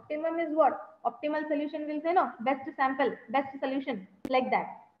sample. Optimum is what? Optimal solution will say no, best sample, best solution, like that.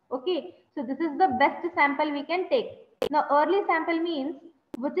 Okay. So this is the best sample we can take. Now early sample means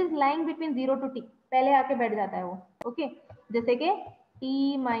which is lying between 0 to t. पहले आके बैठ जाता है वो. Okay. जैसे कि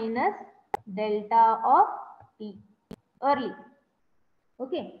t minus delta of t. Early.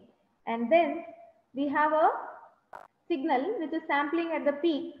 Okay. And then we have a signal which is sampling at the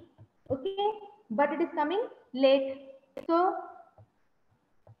peak, okay, but it is coming late, so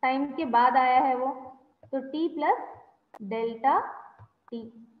time के बाद आया है वो, तो t plus delta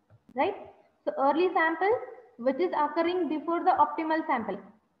t, right? So early sample which is occurring before the optimal sample,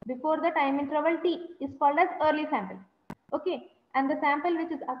 before the time interval t, is called as early sample, okay, and the sample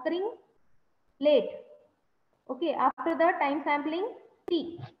which is occurring late, okay, after the time sampling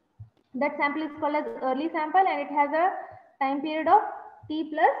t, that sample is called as early sample and it has a time period of t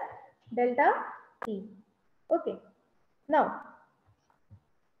plus delta t. Okay. Now,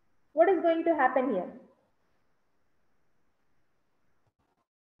 what is going to happen here?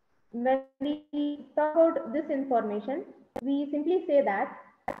 When we talk about this information, we simply say that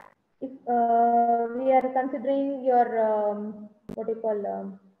if we are considering your what do you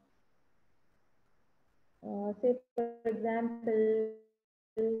call say for example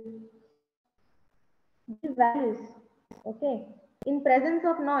these values, okay, in presence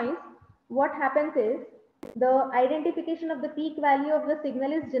of noise, what happens is the identification of the peak value of the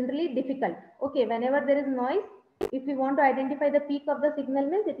signal is generally difficult. Okay, whenever there is noise, if we want to identify the peak of the signal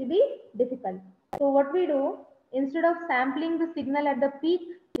means it will be difficult. So what we do, instead of sampling the signal at the peak,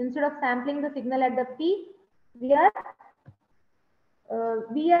 we are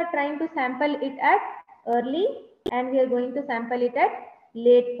trying to sample it at early and we are going to sample it at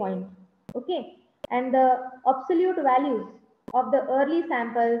late point. Okay, and the absolute values of the early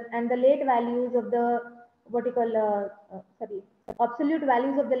samples and the late values of the absolute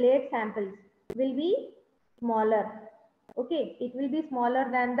values of the late samples will be smaller. Okay, it will be smaller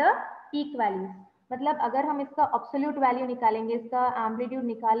than the peak values. मतलब अगर हम इसका absolute value निकालेंगे, इसका amplitude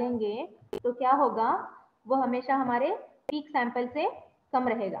निकालेंगे, तो क्या होगा, वो हमेशा हमारे peak sample से कम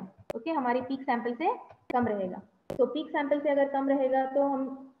रहेगा. Okay, हमारी peak sample से कम रहेगा. तो peak sample से अगर कम रहेगा तो हम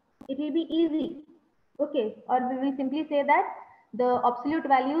it will be easy. Okay, or we will simply say that the absolute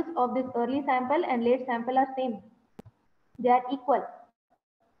values of this early sample and late sample are same. They are equal.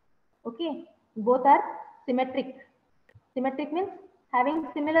 Okay, both are symmetric. Symmetric means having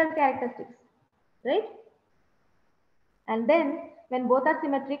similar characteristics, right? And then when both are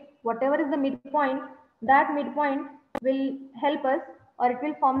symmetric, whatever is the midpoint, that midpoint will help us, or it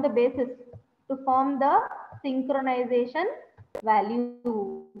will form the basis to form the synchronization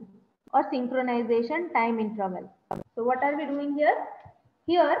value or synchronization time interval. So what are we doing here?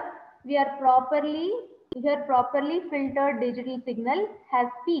 Here we are properly filtered digital signal has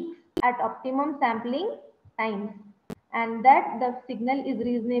peaks at optimum sampling times, and that the signal is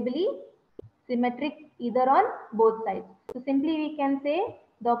reasonably symmetric either on both sides. So simply we can say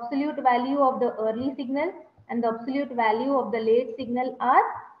the absolute value of the early signal and the absolute value of the late signal are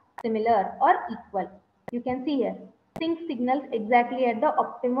similar or equal. You can see here sync signals exactly at the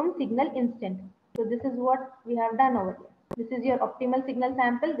optimum signal instant. So this is what we have done over here. This is your optimal signal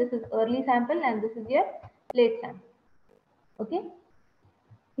sample, this is early sample, and this is your late sample. Okay.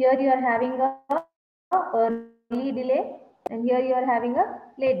 Here you are having a early delay and here you are having a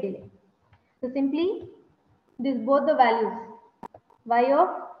late delay. So simply these both the values y of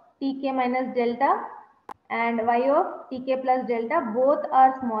tk minus delta and y of tk plus delta both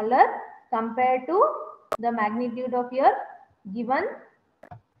are smaller compared to the magnitude of your given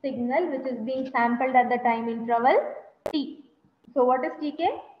signal which is being sampled at the time interval t. So what is tk?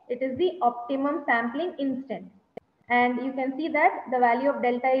 It is the optimum sampling instant, and you can see that the value of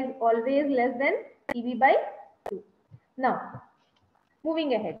delta is always less than tb by 2. Now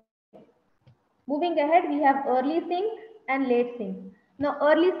moving ahead we have early sync and late sync. Now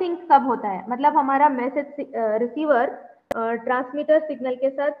early sync कब होता है, मतलब हमारा message receiver transmitter signal के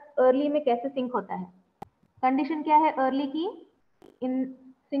साथ early में कैसे sink होता है. कंडीशन क्या है अर्ली की? इन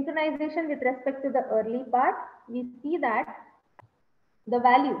synchronization with respect to the early part, we see that the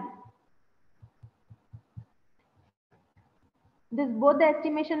value, this both the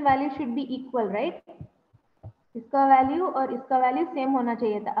estimation value should be equal, right? इसका वैल्यू और इसका वैल्यू सेम होना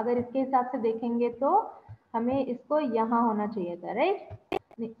चाहिए था. अगर इसके हिसाब से देखेंगे तो हमें इसको यहाँ होना चाहिए था, राइट?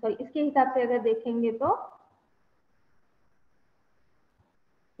 सॉरी, इसके हिसाब से अगर देखेंगे तो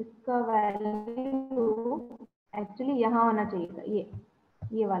इसका वैल्यू एक्चुअली यहाँ होना चाहिए था,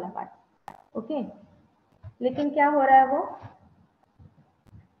 ये वाला पार्ट. ओके, लेकिन क्या हो रहा है वो,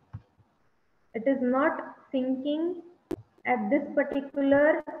 it is not sinking at this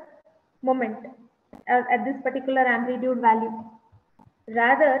particular moment, at this particular amplitude value.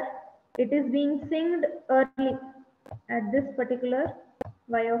 Rather, it is being synced early at this particular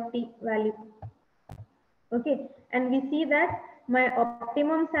y of t value. Okay, and we see that my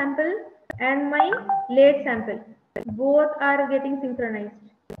optimum sample and my late sample both are getting synchronized,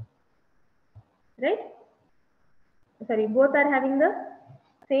 right? Sorry, both are having the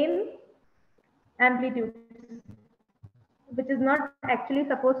same amplitude, which is not actually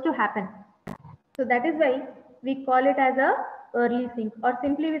supposed to happen. So that is why we call it as a early sync, or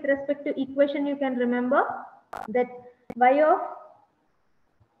simply with respect to equation you can remember that y of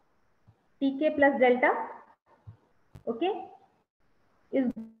tk plus delta, okay, is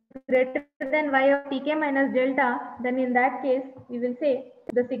greater than y of tk minus delta. Then in that case we will say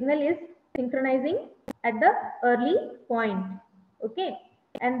the signal is synchronizing at the early point. Okay,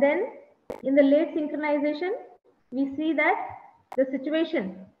 and then in the late synchronization we see that the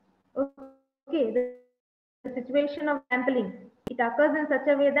situation, okay, the situation of sampling, it occurs in such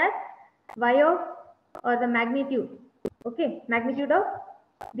a way that y of, or the magnitude, okay, magnitude of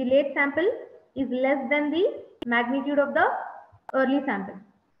the late sample is less than the magnitude of the early sample.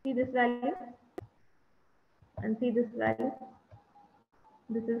 See this value and see this value.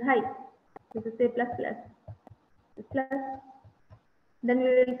 This is high, this is say plus plus, this plus. Then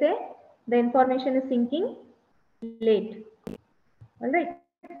we will say the information is syncing late. All right.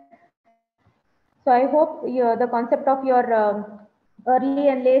 So I hope the concept of your early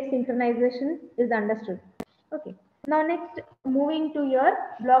and late synchronization is understood. Okay. Now next, moving to your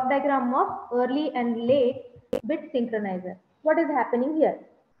block diagram of early and late bit synchronizer. What is happening here?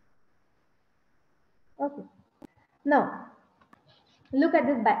 Okay. Now look at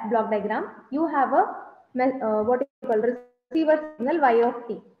this block diagram. You have a what you call receiver signal y of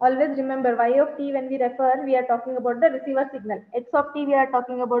t. Always remember y of t, when we refer, we are talking about the receiver signal. X of t, we are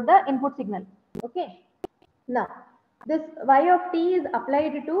talking about the input signal. Okay. Now this y of t is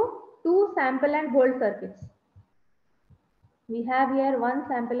applied to two sample and hold circuits. We have here one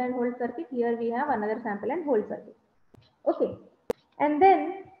sample and hold circuit. Here we have another sample and hold circuit. Okay. And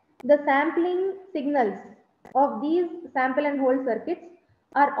then the sampling signals of these sample and hold circuits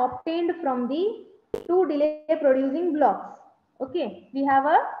are obtained from the two delay producing blocks. Okay, we have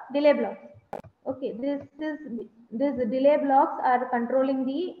a delay block. Okay, these delay blocks are controlling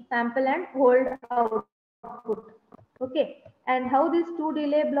the sample and hold output. Okay, and how these two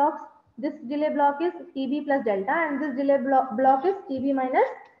delay blocks, this delay block is TB plus delta and this delay block is TB minus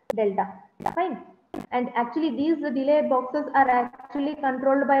delta. Fine. And actually these delay boxes are actually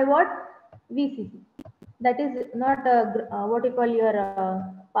controlled by what? VCC. That is not what you call your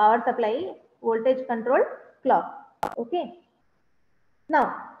power supply voltage control clock. Okay.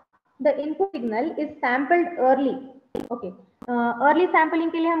 Now the input signal is sampled early. Okay. Early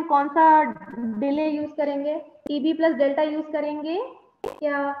sampling के लिए हम कौन सा delay use करेंगे? TB plus delta use करेंगे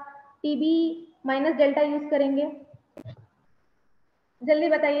या TB minus delta use करेंगे? जल्दी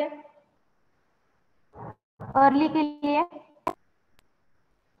बताइए। अर्ली के लिए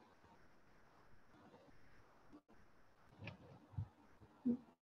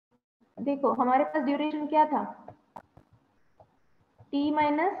देखो हमारे पास ड्यूरेशन क्या था? टी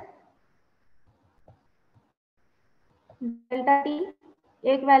माइनस डेल्टा टी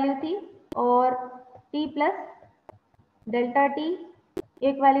एक वैल्यू थी और टी प्लस डेल्टा टी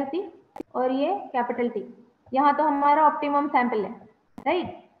एक वैल्यू थी और ये कैपिटल टी। यहाँ तो हमारा ऑप्टिमम सैंपल है, राइट?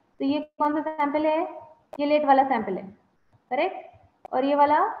 तो ये कौन सा सैंपल है? ये लेट वाला सैंपल है, करेक्ट? और ये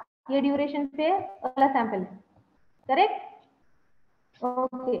वाला ये ड्यूरेशन पे वाला सैंपल है, करेक्ट?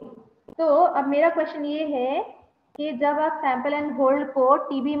 ओके, तो अब मेरा क्वेश्चन ये है कि जब आप सैंपल एंड होल्ड को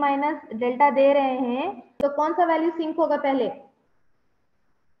टीबी माइनस डेल्टा दे रहे हैं तो कौन सा वैल्यू सिंक होगा? पहले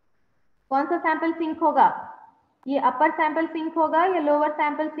कौन सा सैंपल सिंक होगा? ये अपर सैंपल सिंक होगा या लोअर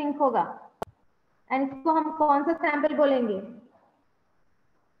सैंपल सिंक होगा? एंड इसको हम कौन सा सैंपल बोलेंगे?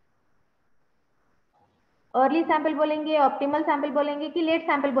 अर्ली सैंपल बोलेंगे, ऑप्टिमल सैंपल बोलेंगे कि लेट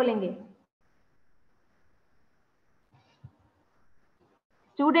सैंपल बोलेंगे?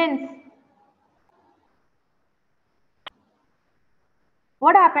 Students,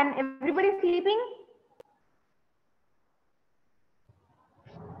 what happened? Everybody sleeping?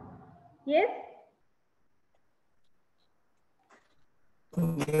 Yes?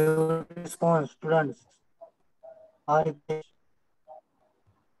 Give response, students. Or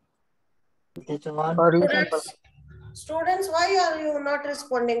teacher one. Early sample. Students, why are you not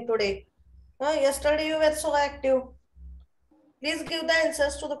responding today? Yesterday you were so active. Please give the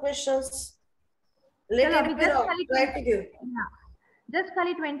answers to the questions. Let it be out. Try to give. Just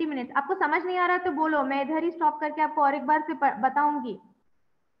खाली 20 minute. आपको समझ नहीं आ रहा तो बोलो, मैं इधर ही stop करके आपको और एक बार से बताऊंगी,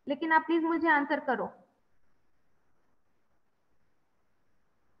 लेकिन आप प्लीज मुझे आंसर करो।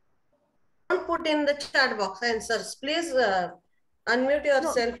 Don't put in the chat box answers. Please unmute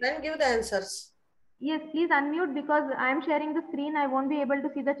yourself and give the answers. Yes, please unmute because I am sharing the screen. I won't be able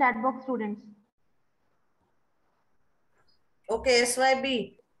to see the chat box, students. Okay, SYB.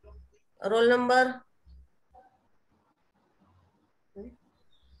 Roll number.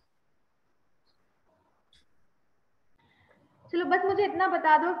 चलो बस मुझे इतना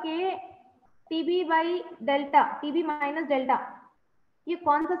बता दो कि TB by delta, TB minus delta, ये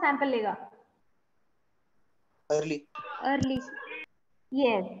कौन सा सैंपल लेगा? Early. अर्ली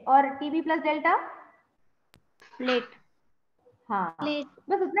यस, और टीबी प्लस डेल्टा लेट हाँ लेट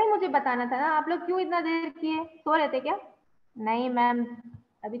बस उतना ही मुझे बताना था ना। आप लोग क्यों इतना देर किए? सो रहे थे क्या? नहीं मैम,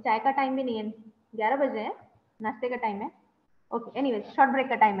 अभी चाय का टाइम भी नहीं है, 11 बजे है, नाश्ते का टाइम है। ओके, एनीवेज शॉर्ट ब्रेक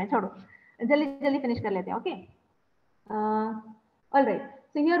का टाइम है, छोड़ो, जल्दी जल्दी फिनिश कर लेते हैं। Okay, all right,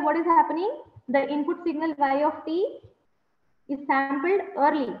 so here what is happening? The input signal y of t is sampled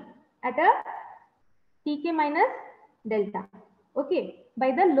early at a tk minus delta, okay,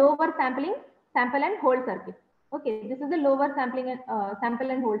 by the lower sample and hold circuit. Okay, this is the lower sampling and sample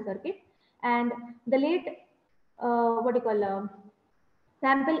and hold circuit, and the late what you call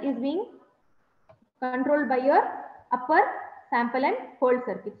sample is being controlled by your upper sample and hold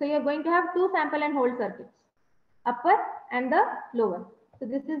circuit. So you are going to have two sample and hold circuits, upper and the lower. So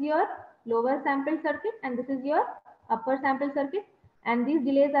this is your lower sample circuit and this is your upper sample circuit, and these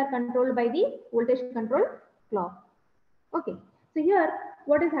delays are controlled by the voltage control clock. Okay, so here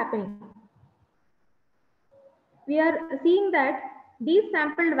what is happening? We are seeing that these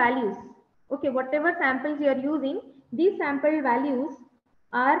sampled values, okay, whatever samples you are using, these sampled values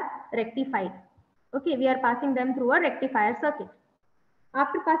are rectified. Okay, we are passing them through a rectifier circuit.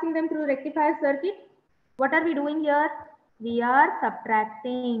 After passing them through rectifier circuit, what are we doing here? We are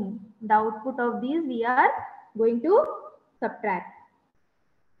subtracting the output of these. We are going to subtract,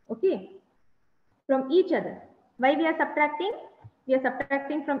 okay, from each other. Why we are subtracting? We are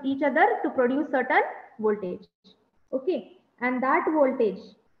subtracting from each other to produce certain voltage, okay, and that voltage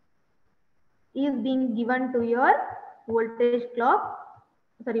is being given to your voltage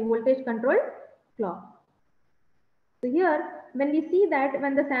control clock. So here, when we see that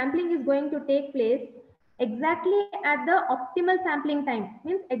when the sampling is going to take place exactly at the optimal sampling time,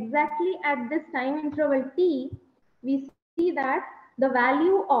 means exactly at this time interval t, we see that the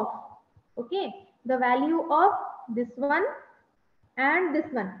value of, okay, the value of this one and this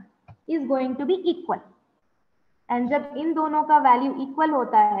one is going to be equal. And जब इन दोनों का value equal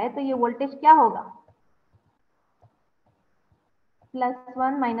होता है तो ये voltage क्या होगा,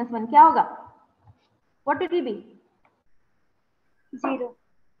 +1 -1 क्या होगा, what it will be, 0.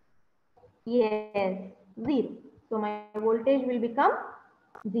 yes, 0. So my voltage will become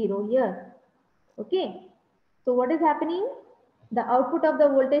 0 here. Okay, so what is happening, the output of the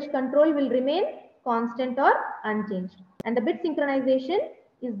voltage control will remain constant or unchanged, and the bit synchronization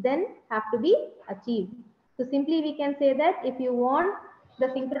is then have to be achieved. So simply we can say that if you want the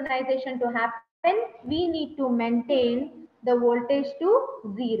synchronization to happen, we need to maintain the voltage to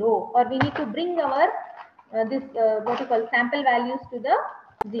 0, or we need to bring our this what you call sample values to the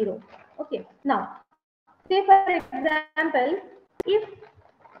 0. Okay, now say for example, if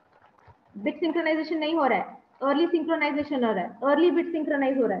bit synchronization नहीं हो रहा है, early synchronisation हो रहा है, early bit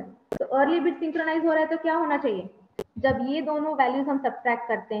synchronise हो रहा है, तो अर्ली बिट सिंक्रोनाइज हो रहा है तो क्या होना चाहिए, जब ये दोनों वैल्यूज हम सब्ट्रैक्ट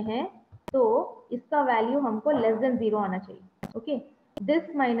करते हैं तो इसका वैल्यू हमको लेस देन 0 आना चाहिए. Okay,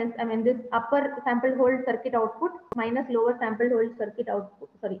 this minus I mean this upper sample hold circuit output minus lower sample hold circuit output,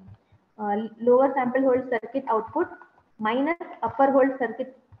 sorry lower sample hold circuit output minus upper hold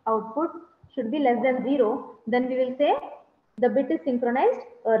circuit output should be less than 0, then we will say the bit is synchronized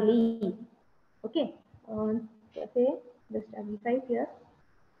early. Okay, say just amplify here,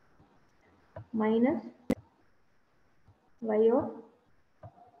 minus y of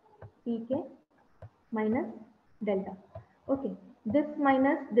pk minus delta. Okay, this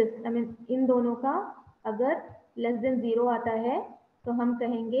minus this, I mean इन दोनों का अगर less than 0 आता है तो हम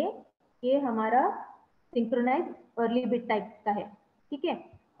कहेंगे ये हमारा सिंक्रोनाइज अर्ली बिट टाइप का है. ठीक है,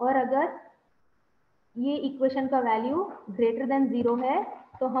 और अगर ये इक्वेशन का वैल्यू ग्रेटर देन 0 है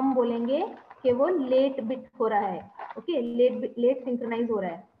तो हम बोलेंगे कि वो लेट बिट हो रहा है. ओके, लेट सिंक्रोनाइज हो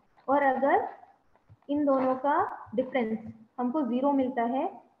रहा है. और अगर इन दोनों का डिफरेंस हमको 0 मिलता है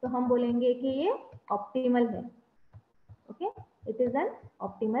तो हम बोलेंगे कि ये ऑप्टिमल है. Okay, it is an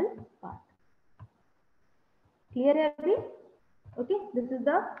optimal part. Clear है अभी? Okay, this is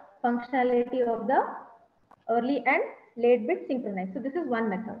the functionality of the early and late bit synchronized. So this is one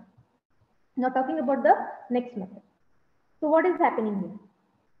method. Now talking about the next method. So what is happening here?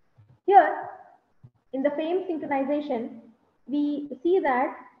 Here in the frame synchronization, we see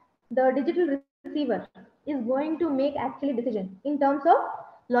that the digital receiver is going to make actually decision in terms of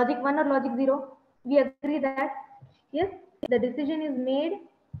logic 1 or logic 0. We agree that yes, the decision is made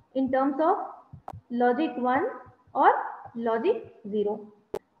in terms of logic 1 or logic 0.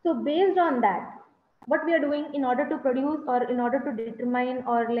 So based on that, what we are doing in order to produce or in order to determine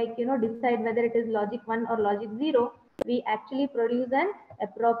or like decide whether it is logic 1 or logic 0, we actually produce an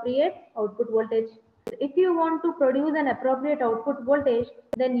appropriate output voltage. If you want to produce an appropriate output voltage,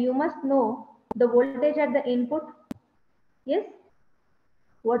 then you must know the voltage at the input. Yes,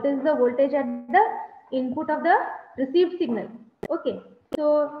 what is the voltage at the input of the received signal? Okay,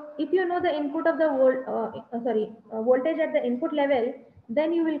 so if you know the input of the voltage at the input level,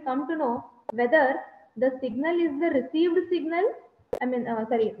 then you will come to know whether the signal is the received signal, I mean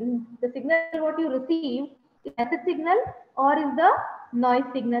the signal what you receive is message signal or is the noise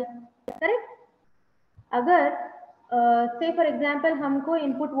signal. Correct? अगर say for example हमको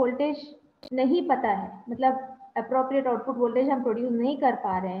input voltage नहीं पता है, मतलब appropriate output voltage हम produce नहीं कर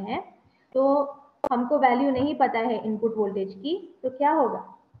पा रहे हैं, तो हमको वैल्यू नहीं पता है इनपुट वोल्टेज की, तो क्या होगा,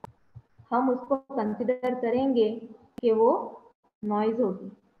 हम उसको कंसिडर करेंगे कि वो नॉइज होगी.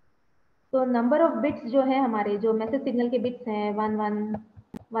 तो नंबर ऑफ बिट्स जो है हमारे जो मैसेज सिग्नल के बिट्स हैं 1 1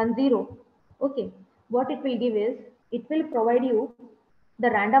 1 0. Okay, what it will give is it will provide you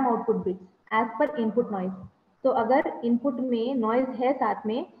the random output bits as per input noise. तो अगर इनपुट में नॉइज है साथ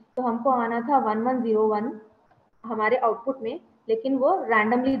में तो हमको आना था 1 1 0 1 हमारे आउटपुट में, लेकिन वो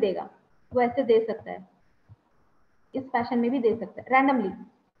रैंडमली देगा. वो ऐसे दे सकता है, इस फैशन में भी दे सकता है रैंडमली.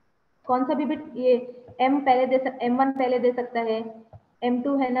 कौन सा भी बिट, ये m पहले दे सकता, m1 पहले दे सकता है,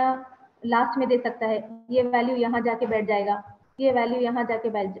 m2 है ना लास्ट में दे सकता है, ये वैल्यू यहाँ जाके बैठ जाएगा, ये वैल्यू यहाँ जाके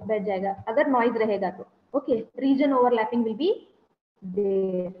बैठ जाएगा अगर नॉइज रहेगा तो. Okay, reason overlapping will be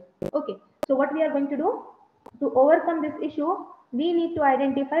there. Okay, so what we are going to do to overcome this issue, we need to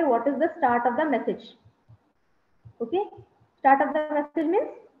identify what is the start of the message. Okay, start of the message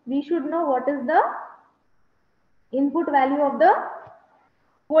means we should know what is the input value of the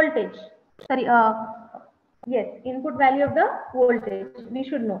voltage. Sorry, yes, input value of the voltage we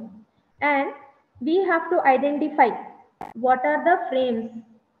should know, and we have to identify what are the frames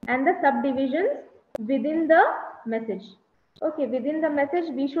and the subdivisions within the message. Okay, within the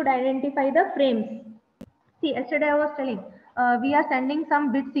message we should identify the frames. See, yesterday I was telling, we are sending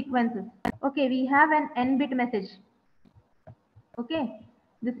some bit sequences. Okay, we have an n bit message. Okay,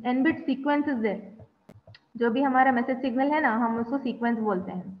 this n bit sequence is there. जो भी हमारा message signal है ना, हम उसको sequence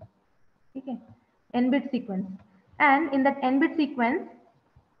बोलते हैं. ठीक है, n bit sequence. And in that n bit sequence,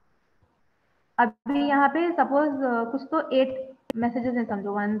 अभी यहाँ पे सपोज कुछ तो 8 मैसेजेस हैं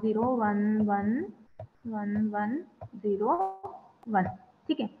समझो, 1 0 1 1 1 1 0 1.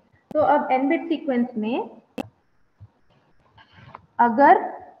 ठीक है, तो अब n bit सीक्वेंस में अगर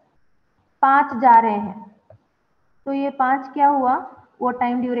 5 जा रहे हैं तो ये 5 क्या हुआ, वो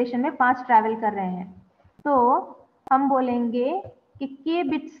टाइम ड्यूरेशन में 5 ट्रैवल कर रहे हैं. तो हम बोलेंगे कि k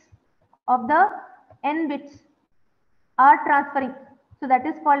bits of the n bits are transferring, so that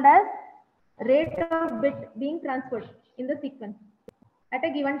is called as rate of bit being transferred in the sequence at a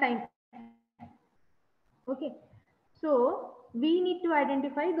given time. Okay, so we need to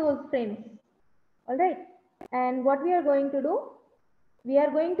identify those frames. All right, and what we are going to do, we are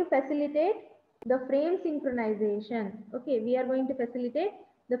going to facilitate the frame synchronization. Okay, we are going to facilitate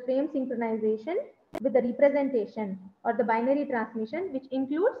the frame synchronization with the representation or the binary transmission, which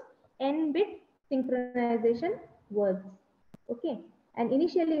includes n bit synchronization words. Okay, and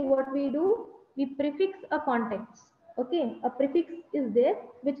initially what we do, we prefix a context. Okay, a prefix is there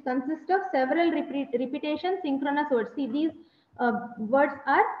which consists of several repetition synchronous words. See, these words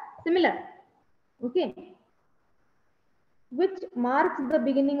are similar. Okay, which marks the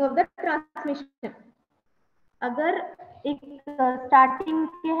beginning of the transmission. अगर एक starting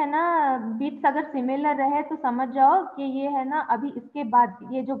के है ना beats अगर similar रहे तो समझ जाओ कि ये है ना अभी इसके बाद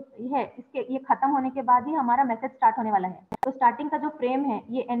ये जो है इसके ये खत्म होने के बाद ही हमारा मैसेज स्टार्ट होने वाला है. तो स्टार्टिंग का जो फ्रेम है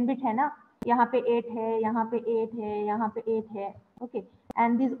ये n बिट है ना, यहाँ पे 8 है, यहाँ पे 8 है, यहाँ पे 8 है. Okay,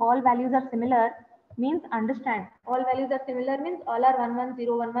 and this all values are similar means understand all values are similar means all are 1 1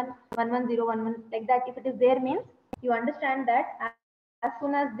 0 1 1 1 1 0 1 1 like that. If it is there means you understand that as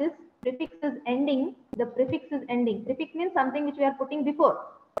soon as this prefix is ending, the prefix is ending. Prefix means something which we are putting before,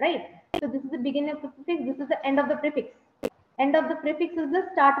 right? So this is the beginning of the prefix, this is the end of the prefix. End of the prefix is the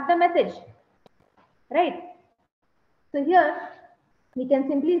start of the message, right? So here we can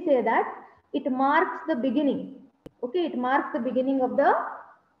simply say that it marks the beginning. Okay, it marks the beginning of the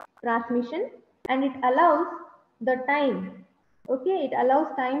transmission and it allows the time. Okay, it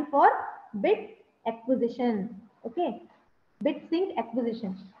allows time for bit acquisition. Okay, bit sync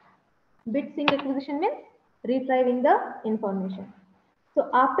acquisition. Bit sync acquisition means retrieving the information. So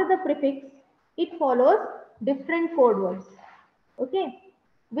after the prefix, it follows different code words. Okay,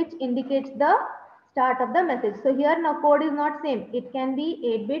 which indicates the start of the message. So here now code is not same. It can be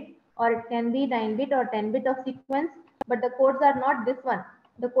 8 bit or it can be 9 bit or 10 bit of sequence, but the codes are not this one.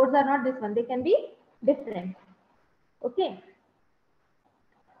 The codes are not this one. They can be different. Okay,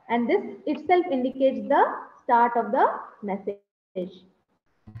 and this itself indicates the start of the message.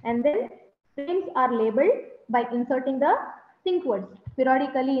 And then frames are labeled by inserting the sync words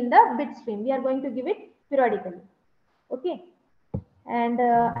periodically in the bit stream. We are going to give it periodically. Okay, and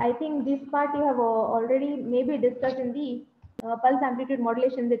I think this part you have already maybe discussed in the pulse amplitude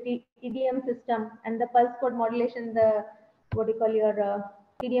modulation, the TDM system, and the pulse code modulation, the what you call your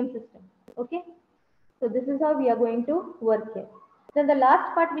TDM system. Okay, so this is how we are going to work here. Then the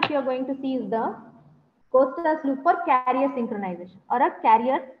last part which you are going to see is the Costas loop for carrier synchronization or a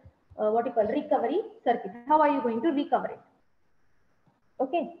carrier what you call recovery circuit. How are you going to recover it?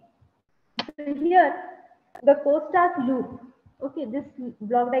 Okay, so here the Costas loop. Okay, this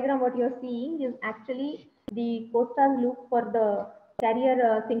block diagram what you are seeing is actually the Costas loop for the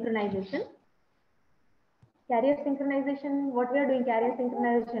carrier synchronization. Carrier synchronization, what we are doing, carrier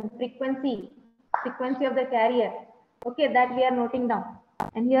synchronization, frequency of the carrier. Okay, that we are noting down,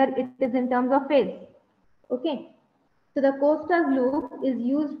 and here it is in terms of phase. Okay, so the Costas loop is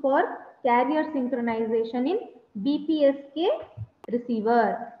used for carrier synchronization in BPSK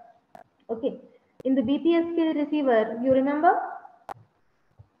receiver. Okay, in the BPSK receiver, you remember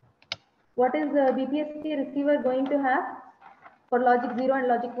what is the BPSK receiver going to have for logic 0 and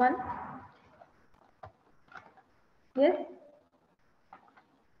logic 1? Yes?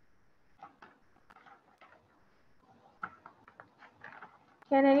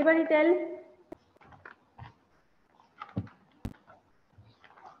 Can anybody tell?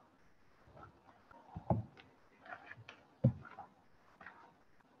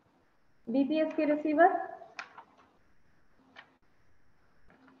 BPSK receiver,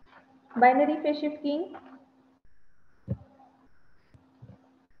 binary phase shift keying.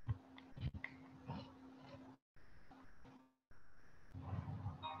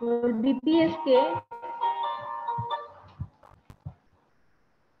 BPSK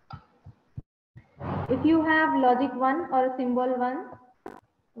if if you have logic 1 or symbol 1,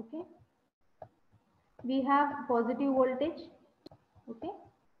 okay, we have positive voltage, okay,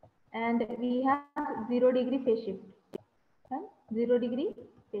 and we have 0 degree phase shift, and 0 degree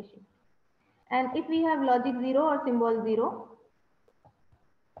phase shift. And if we have logic 0 or symbol 0,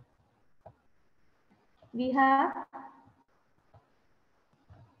 we have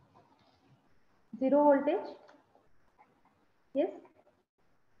 0 voltage, yes,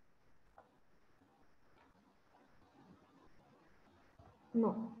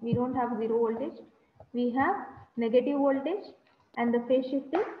 no, we don't have 0 voltage, we have negative voltage, and the phase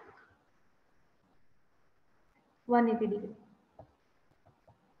shift is 180 degree.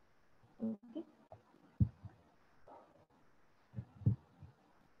 Okay.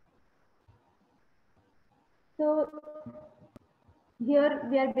 So here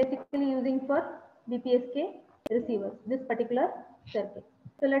we are basically using for BPSK receivers this particular circuit.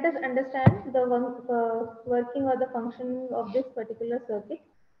 So let us understand the working or the function of this particular circuit.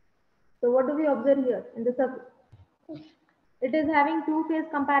 So what do we observe here in the circuit? It is having two phase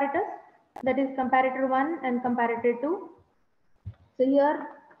comparators, that is comparator 1 and comparator 2. So here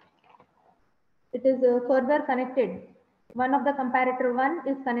it is further connected. One of the comparator 1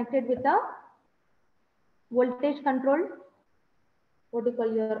 is connected with a voltage controlled, what do you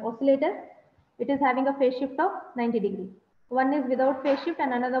call your oscillator. It is having a phase shift of 90 degree. One is without phase shift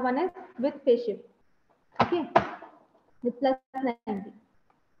and another one is with phase shift. Okay, with plus 90.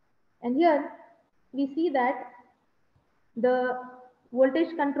 And here we see that the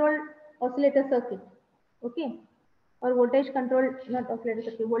voltage controlled oscillator circuit, okay, or voltage controlled, not oscillator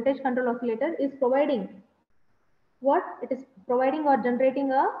circuit, voltage control oscillator is providing what? It is providing or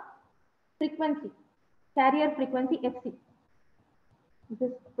generating a frequency, carrier frequency Fc. It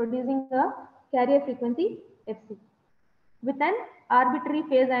is producing a carrier frequency Fc with an arbitrary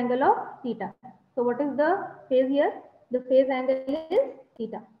phase angle of theta. So what is the phase here? The phase angle is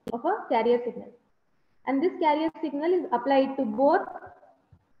theta of a carrier signal. And this carrier signal is applied to both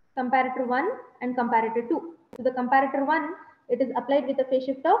comparator 1 and comparator 2. So the comparator 1, it is applied with a phase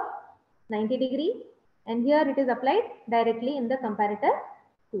shift of 90 degree, and here it is applied directly in the comparator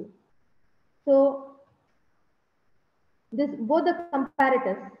 2. So this both the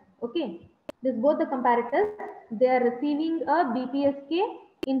comparators, okay, this both the comparators, they are receiving a BPSK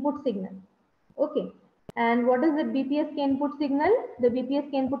input signal, okay. And what is the BPSK input signal? The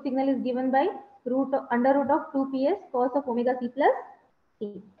BPSK input signal is given by under root of 2 ps cos of omega c plus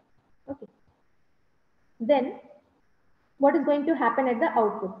t, okay. Then what is going to happen at the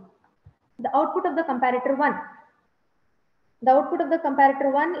output? The output of the comparator 1, the output of the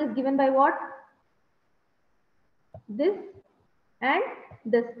comparator 1 is given by what? This and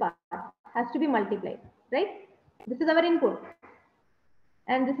this part has to be multiplied, right? This is our input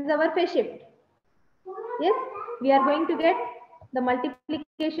and this is our phase shift. Yes, we are going to get the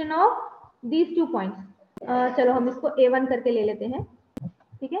multiplication of these 2 points. चलो हम इसको A1 करके ले लेते हैं,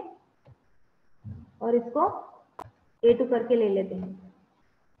 ठीक है, और इसको A2 करके ले लेते हैं,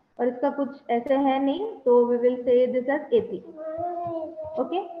 और इसका कुछ ऐसे है नहीं, तो we will say this as A3.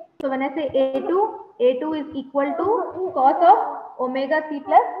 Okay, so when I say A2 is equal to cos of omega c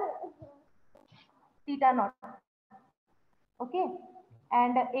plus theta naught. Okay,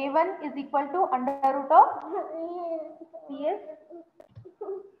 and A1 is equal to under root of PS.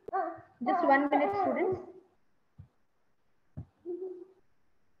 Just 1 minute, students.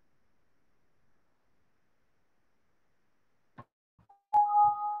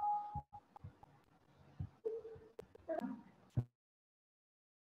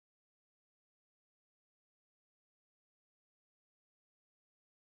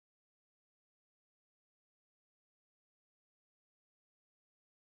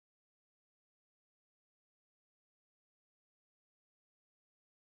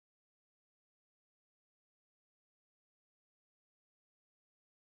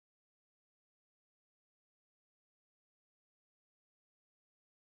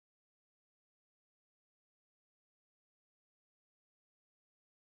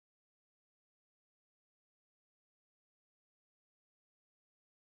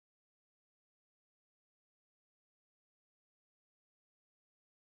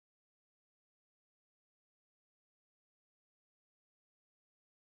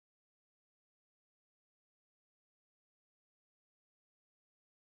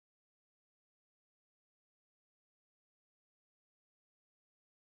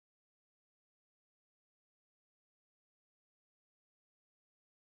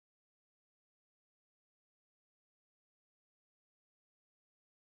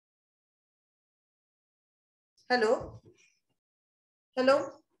 Hello. Hello.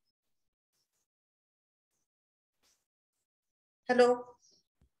 Hello.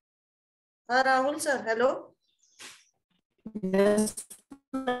 Rahul sir, hello. Yes.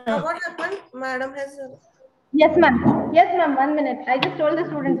 What happened? Madam has. Yes, ma'am. Yes, ma'am. 1 minute. I just told the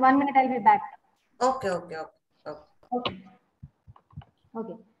students 1 minute. I'll be back. Okay, okay, okay. Okay. Okay.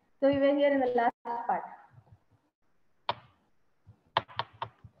 Okay. So we were here in the last part.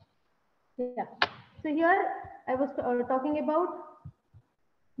 Yeah. So here I was talking about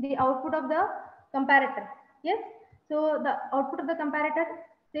the output of the comparator. Yes. So the output of the comparator,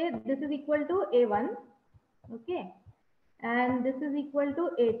 say this is equal to A1. Okay. And this is equal to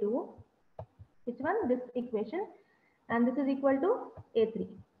A2. Which one? This equation. And this is equal to A3.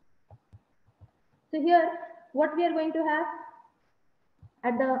 So here what we are going to have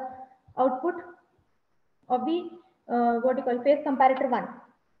at the output of the what you call phase comparator 1.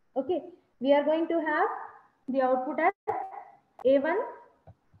 Okay. We are going to have the output as A1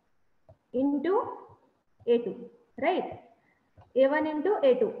 into A2, right? A1 into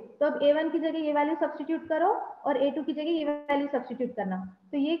A2. तो अब A1 की जगह ये value substitute करो और A2 की जगह ये वैल्यू सब्स्टिट्यूट करना.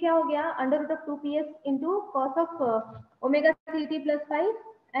 तो ये क्या हो गया? Under root of 2ps into cos of omega ct plus 5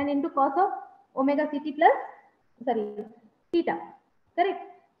 and into cos of omega ct plus theta. Correct.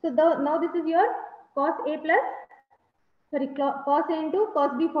 So now this is your cos A plus cos A into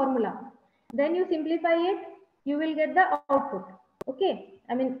cos B formula. Then you simplify it, you will get the output. Okay,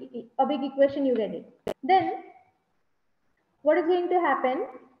 I mean a big equation you get it. Then what is going to happen?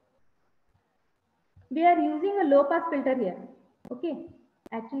 We are using a low pass filter here. Okay,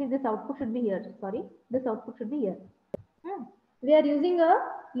 actually this output should be here. Sorry, this output should be here. We are using a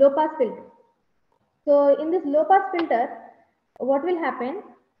low pass filter. So in this low pass filter, what will happen?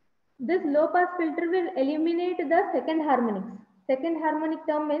 This low pass filter will eliminate the second harmonics. Second harmonic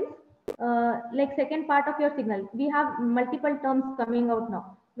term means like second part of your signal. We have multiple terms coming out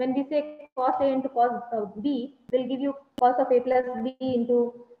now. When we say cos A into cos B, will give you cos of A plus B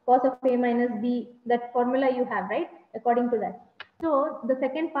into cos of A minus B. That formula you have, right? According to that. So the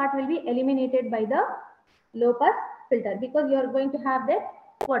second part will be eliminated by the low pass filter, because you are going to have that.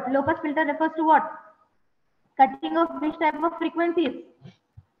 What low pass filter refers to? What? Cutting of which type of frequencies?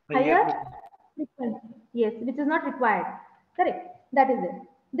 Higher frequency, yes, which is not required. Correct. That is it.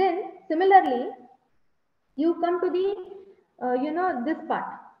 Then similarly, you come to the this part.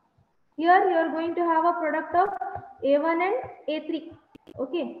 Here you are going to have a product of A1 and A3.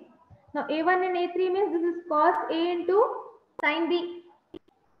 Okay. Now A1 and A3 means this is cos A into sin B.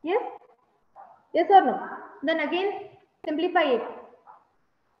 Yes. Yes or no? Then again simplify it.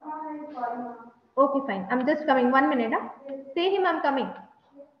 Okay, fine. I'm just coming. 1 minute. Huh? Say him I'm coming.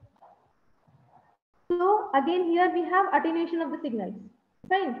 So again here we have attenuation of the signals.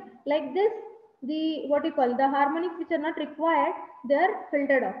 Fine. Like this, the what you call the harmonics which are not required, they are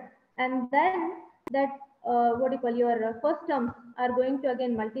filtered off, and then that what you call your first terms are going to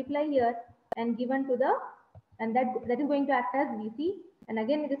again multiply here and given to the, and that is going to act as VC, and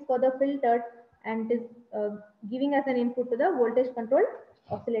again it is further filtered and it is giving us an input to the voltage controlled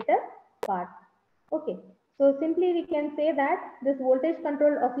oscillator part. Okay. So simply we can say that this voltage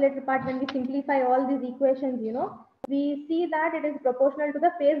controlled oscillator part, when we simplify all these equations, we see that it is proportional to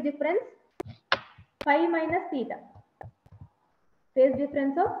the phase difference phi minus theta. Phase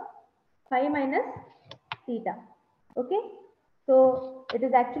difference of phi minus theta. Okay. So it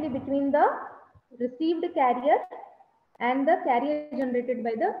is actually between the received carrier and the carrier generated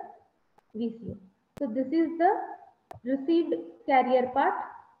by the VCO. So this is the received carrier part.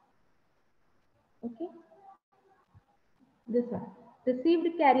 Okay. This one,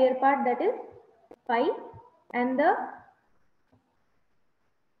 received carrier part, that is phi, and the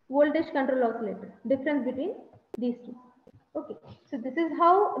voltage control oscillator, difference between these two. Okay, so this is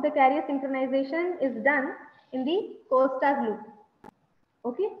how the carrier synchronization is done in the Costas loop.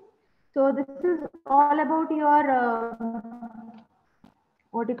 Okay, so this is all about your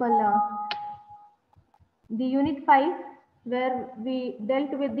what you call the unit 5, where we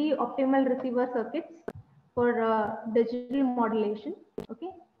dealt with the optimal receiver circuits for digital modulation. Okay,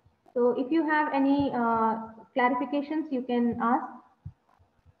 so if you have any clarifications, you can ask.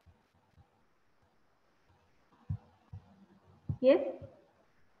 Yes.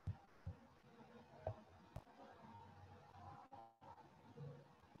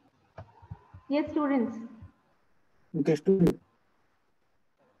 Yes, students. Okay, student.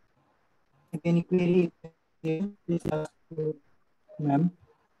 Any query? Please ask, ma'am.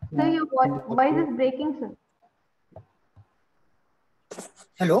 So your voice is breaking, sir.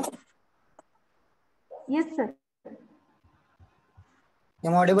 Hello. Yes, sir.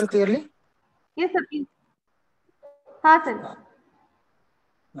 Am I audible clearly? Yes, sir. Please. Haan, sir.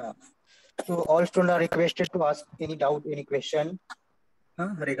 So all students are requested to ask any doubt, any question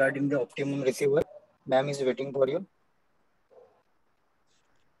regarding the optimum receiver. Ma'am is waiting for you.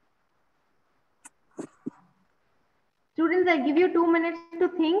 Students, I give you 2 minutes to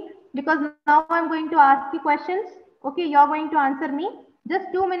think because now I'm going to ask you questions. Okay, you're going to answer me. Just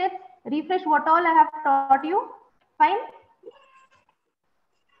 2 minutes. Refresh what all I have taught you. Fine.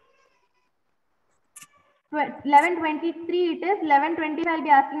 11:23 it is. 11:20 I'll be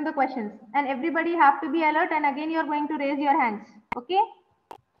asking the questions, and everybody have to be alert. And again, you're going to raise your hands. Okay.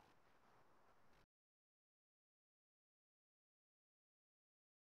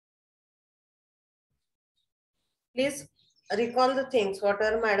 Please recall the things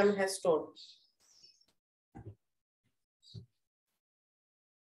whatever madam has told.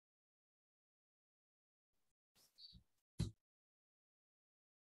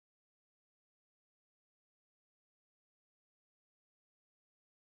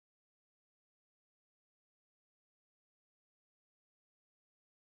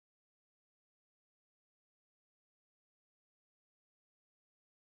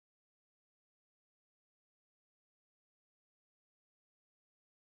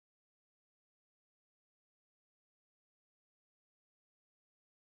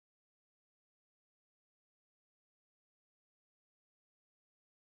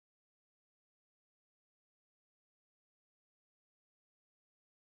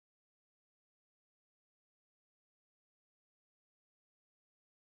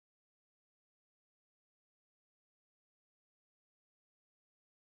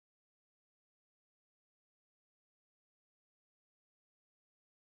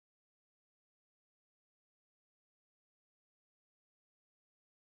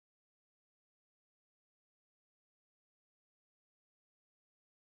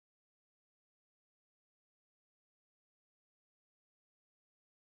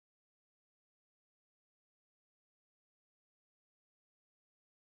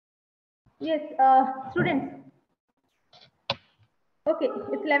 Yes, students. Okay,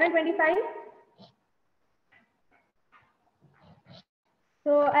 it's 11:25.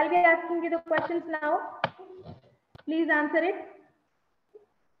 So I'll be asking you the questions now. Please answer it.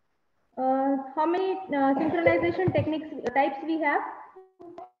 How many synchronization techniques types we have?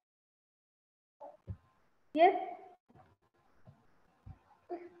 Yes.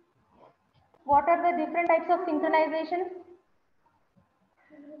 What are the different types of synchronization?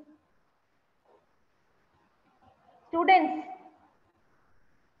 Students,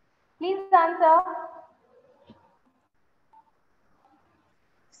 please answer.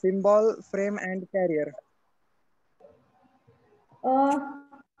 Symbol, frame, and carrier.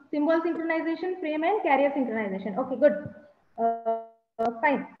 Symbol synchronization, frame and carrier synchronization. Okay, good.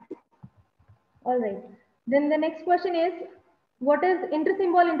 Fine. All right. Then the next question is, what is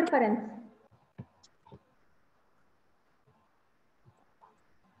inter-symbol interference?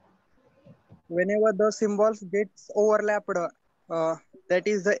 Whenever the symbols gets overlapped, that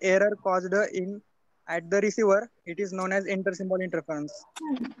is the error caused in at the receiver. It is known as inter-symbol interference.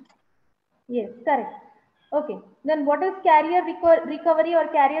 Yes, correct. Okay. Then what is carrier recovery or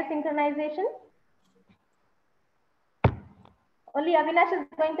carrier synchronization? Only Avinash is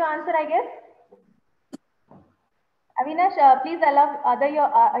going to answer, I guess. Avinash, please allow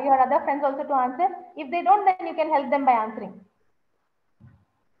your other friends also to answer. If they don't, then you can help them by answering.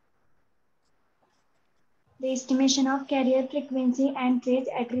 The estimation of carrier frequency and phase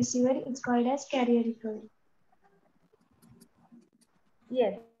at receiver is called as carrier recovery.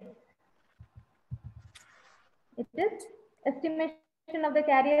 Yes. It is estimation of the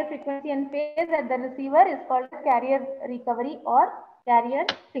carrier frequency and phase at the receiver is called as carrier recovery or carrier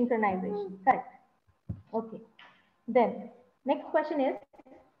synchronization. Correct. Okay. Then next question is,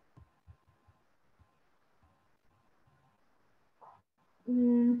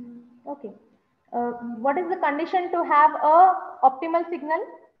 okay. What is the condition to have a optimal signal?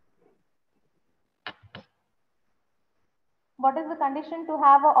 What is the condition to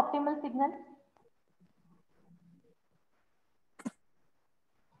have a optimal signal?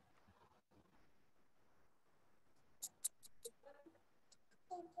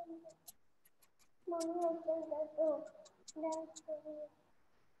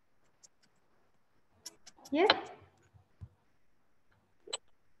 Yes.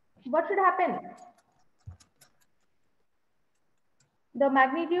 What should happen? The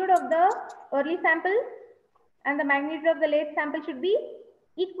magnitude of the early sample and the magnitude of the late sample should be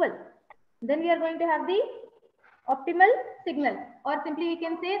equal. Then we are going to have the optimal signal, or simply we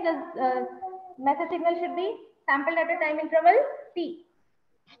can say the message signal should be sampled at a time interval t.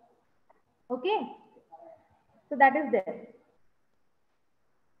 Okay. So that is there.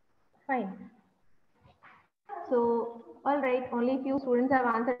 Fine. So, all right, only few students have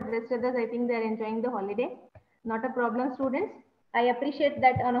answered. Rest others, I think they are enjoying the holiday. Not a problem, students. I appreciate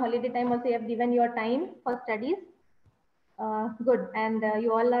that on a holiday time also you have given your time for studies. Good, and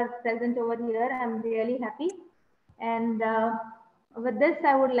you all are present over here. I'm really happy. And with this,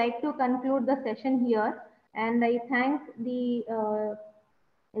 I would like to conclude the session here. And I thank the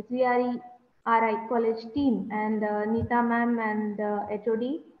SVRE RI college team and Neeta ma'am and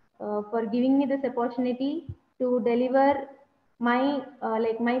HOD for giving me this opportunity to deliver my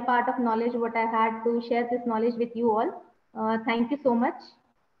my part of knowledge, what I had to share this knowledge with you all. Thank you so much.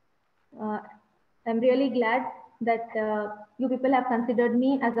 I'm really glad that you people have considered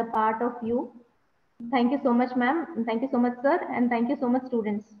me as a part of you. Thank you so much, ma'am. Thank you so much, sir. And thank you so much,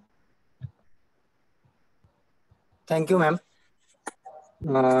 students. Thank you, ma'am.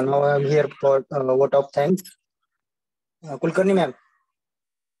 Now I'm here for vote of thanks. Kulkarni ma'am,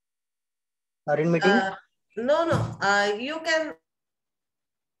 are in meeting? No. You can.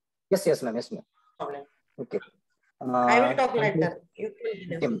 Yes, ma'am. Yes, ma'am. Problem. Okay. I will talk thank later. You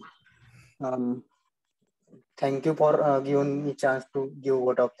can. Thank you for giving me chance to give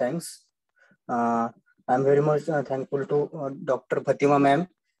vote of thanks. I'm very much thankful to Dr. Fatima ma'am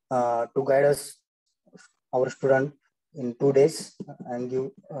to guide us, our student, in 2 days and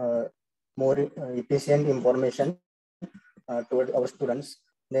give more efficient information towards our students.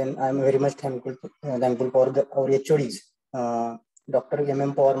 Then I'm very much thankful for our HODs, Dr.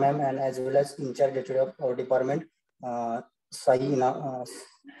 MM Power ma'am, and as well as in charge HOD of our department,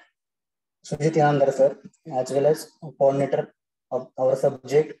 Sujit Inandar sir, as well as coordinator of our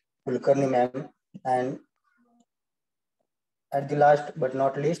subject, Kulkarni ma'am, and at the last but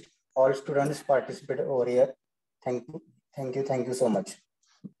not least, all students participate over here. Thank you so much.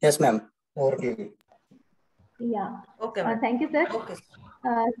 Yes, ma'am. Over to you. Yeah. Okay. Thank you, sir. Okay.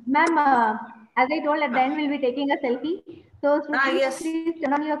 Ma'am, as I told at the end, we'll be taking a selfie. So, students, Yes. please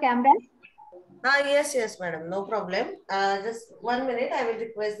turn on your cameras. Yes, madam. No problem. Just 1 minute. I will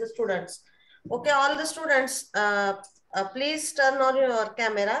request the students. Okay, all the students, please turn on your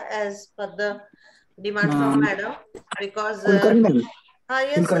camera as per the demand from madam. Because Kulkarni ma'am.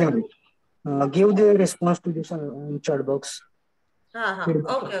 yes, Kulkarni ma'am. Give the response to this in chat box.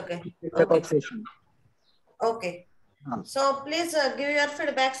 Okay. Session. Okay. So please give your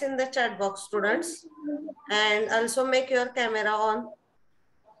feedbacks in the chat box, students, and also make your camera on.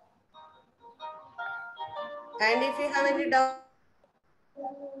 And if you have any doubt,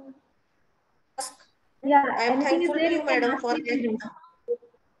 I'm thankful to you, madam, for it.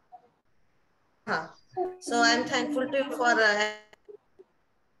 So I'm thankful to you for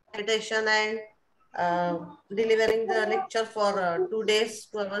invitation and delivering the lecture for 2 days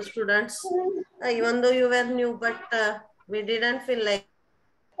to our students. Even though you were new, but we didn't feel like.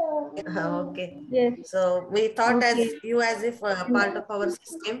 Okay. Yes. So we thought as if part of our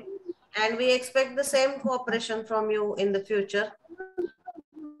system, and we expect the same cooperation from you in the future.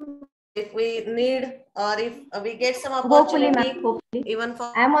 If we need or if we get some opportunity, hopefully. even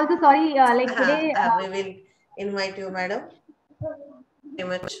for. I'm also sorry, today. We will invite you, madam. Very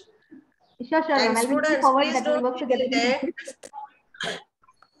much. Sure. And students, please don't work together.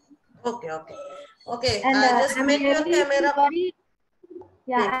 Okay. And just I'm make your camera. Sorry.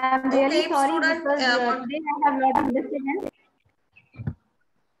 Yeah, I'm really sorry student, because today I have a lot of disturbance.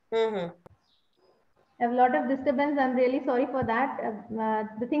 I have a lot of disturbance. I'm really sorry for that.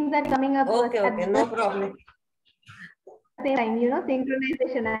 The things are coming up. Okay, no problem. Same time,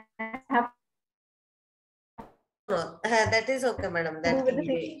 synchronization. I have. No, that is okay, madam. That will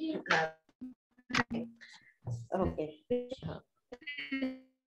be. Okay.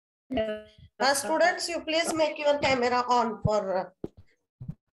 Students, you please make your camera on for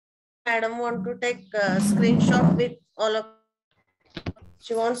madam want to take a screenshot with all of.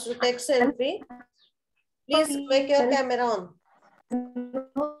 She wants to take selfie. Please make your camera on.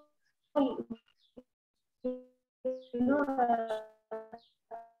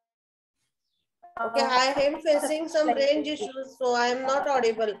 Okay, I am facing some range issues, so I am not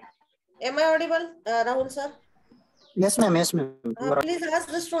audible. Am I audible, Rahul sir? Yes, ma'am. Please ask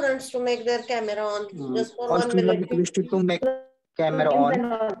the students to make their camera on just for all 1 minute. Requested to make camera on.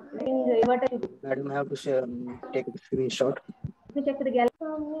 Madam, have to share, take a screenshot. Let me check the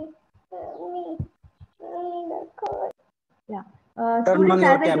gallery. Yeah. Students,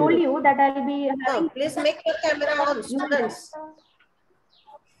 as I told you that I'll be having. Please make your camera on, students.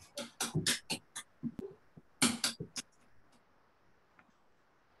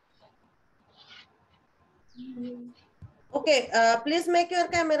 Okay, please make your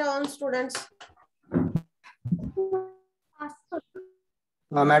camera on, students.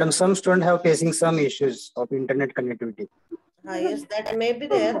 Madam, some students have facing some issues of internet connectivity. Yes, that may be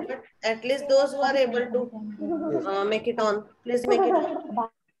there, but at least those who are able to make it on, please make it on.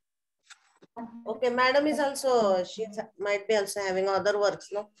 Okay, madam is also, she might be also having other works,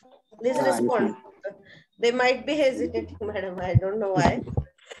 no? Please respond. They might be hesitating, madam. I don't know why.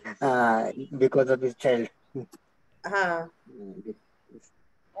 Because of his child. Uh,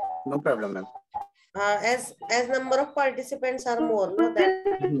 No problem, ma'am. as number of participants are more, no? That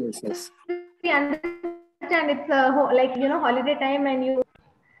Yes, yes. We understand it's like, you know, holiday time and you.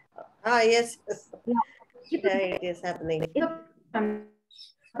 yes, Yeah. yeah, it is happening. It's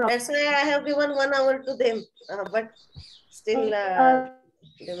That's why I have given 1 hour to them, but still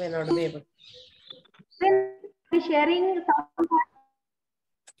they may not be able. Sharing some.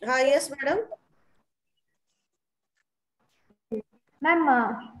 Yes, madam. Ma'am,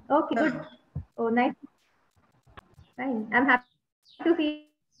 okay, good. Oh, nice. Fine. I'm happy to see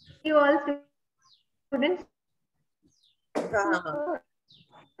you all students.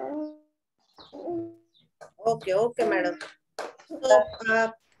 Okay, okay, madam. So,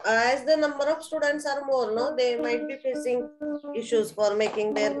 as the number of students are more, no, they might be facing issues for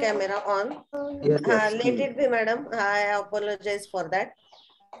making their camera on. Yes, yes. Let it be, madam. I apologize for that.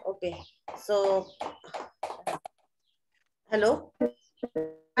 Okay. So, hello.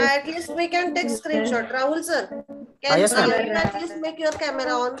 At least we can take screenshot. Rahul sir, can Yes, ma'am. you at least make your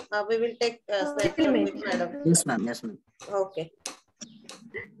camera on? We will take snapshot with madam. Yes, ma'am. Yes, ma'am. Okay.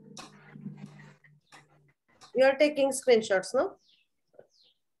 You are taking screenshots, no?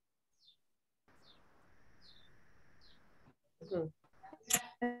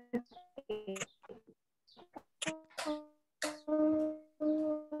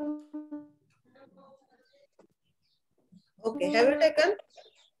 Okay, have you taken?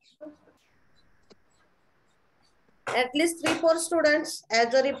 At least 3-4 students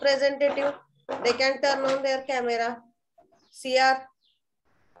as a representative, they can turn on their camera. CR.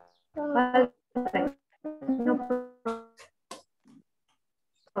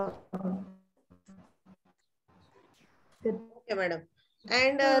 Okay, madam.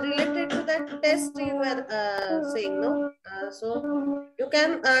 And related to that test you were saying, no? So you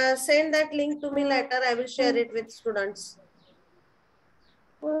can send that link to me later. I will share it with students.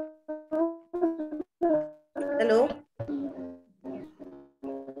 Hello.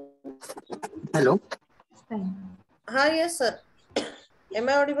 Hello. Yes, sir. Am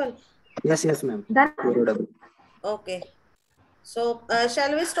I audible? Yes, yes, ma'am. Okay. So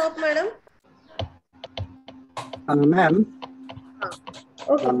shall we stop, madam? Ma'am.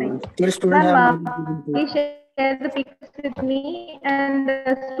 Okay, still student have. Please share the pictures with me, and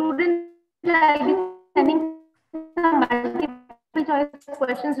the students will be sending some multiple choice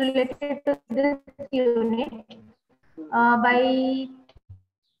questions related to this unit by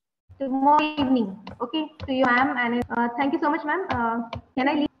tomorrow evening. Okay, to you, ma'am, and thank you so much, ma'am. Can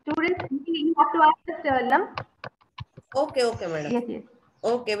I leave students? You have to ask lump. Okay, okay, madam. Yes, yes.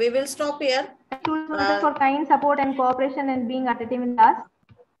 Okay, we will stop here. Students for kind support and cooperation and being attentive in class.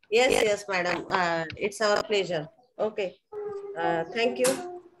 Yes, yes, madam. It's our pleasure. Okay. Thank you.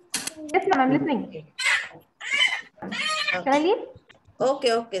 Yes, ma'am, I'm listening. Can I leave?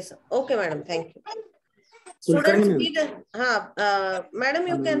 Okay, okay, sir. Okay, madam. Thank you. Students, madam,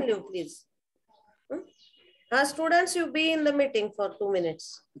 you can leave, please. Students, you be in the meeting for 2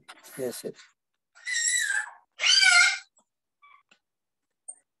 minutes. Yes, yes.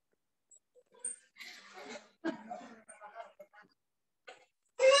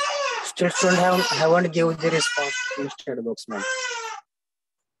 Still students haven't given the response in chat box, ma'am.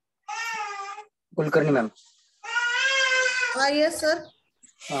 Kulkarni, ma'am. Yes, sir.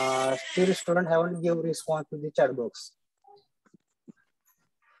 Still student haven't given response to the chat box.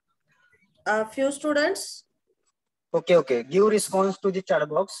 Few students. Okay, okay. Give response to the chat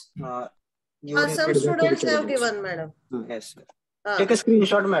box. Some students have given, madam. Yes. Take a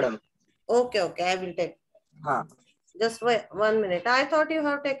screenshot, madam. Okay, okay. I will take. Just wait 1 minute. I thought you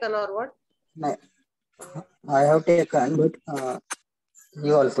have taken or what? No, I have taken, but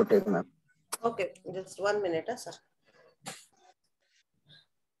you also take, ma'am. Okay, just 1 minute, sir.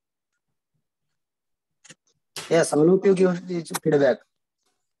 Yes, all of you give the feedback.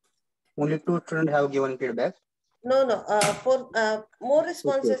 Only 2 students have given feedback. No, no. For more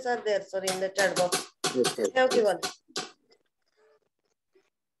responses are there, sir, in the chat box. Yes, yes. Have given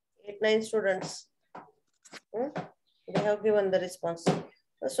 8-9 students. They have given the response.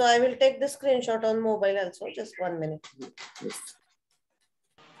 So I will take the screenshot on mobile also. Just 1 minute. Yes.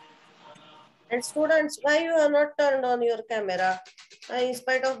 And students, why you have not turned on your camera? In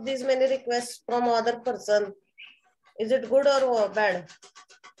spite of these many requests from other person, is it good or bad?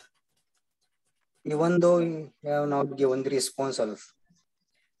 Even though you have not given the response also.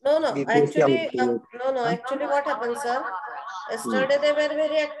 No, actually, output. Actually, what happened, sir? Yesterday they were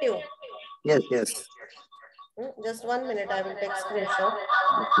very active. Yes. Just 1 minute, I will take screenshot.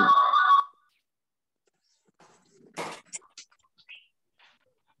 Okay.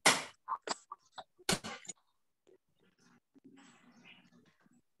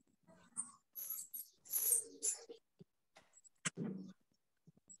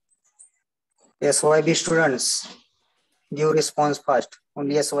 SYB students give response fast.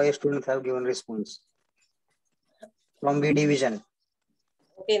 Only SY students have given response. From B division.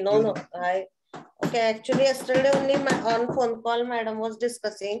 Okay, no. Actually, yesterday only on phone call, madam was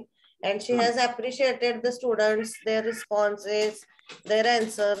discussing, and she has appreciated the students, their responses, their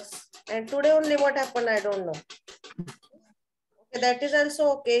answers. And today only what happened, I don't know. Okay, that is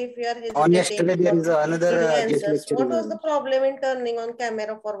also okay if you are hesitating. On yesterday, there is another answers. What was the problem in turning on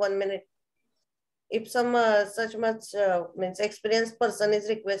camera for 1 minute? If some such much means experienced person is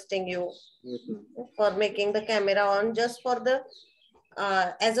requesting you for making the camera on just for the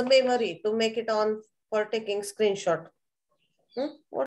as a memory to make it on for taking screenshot. What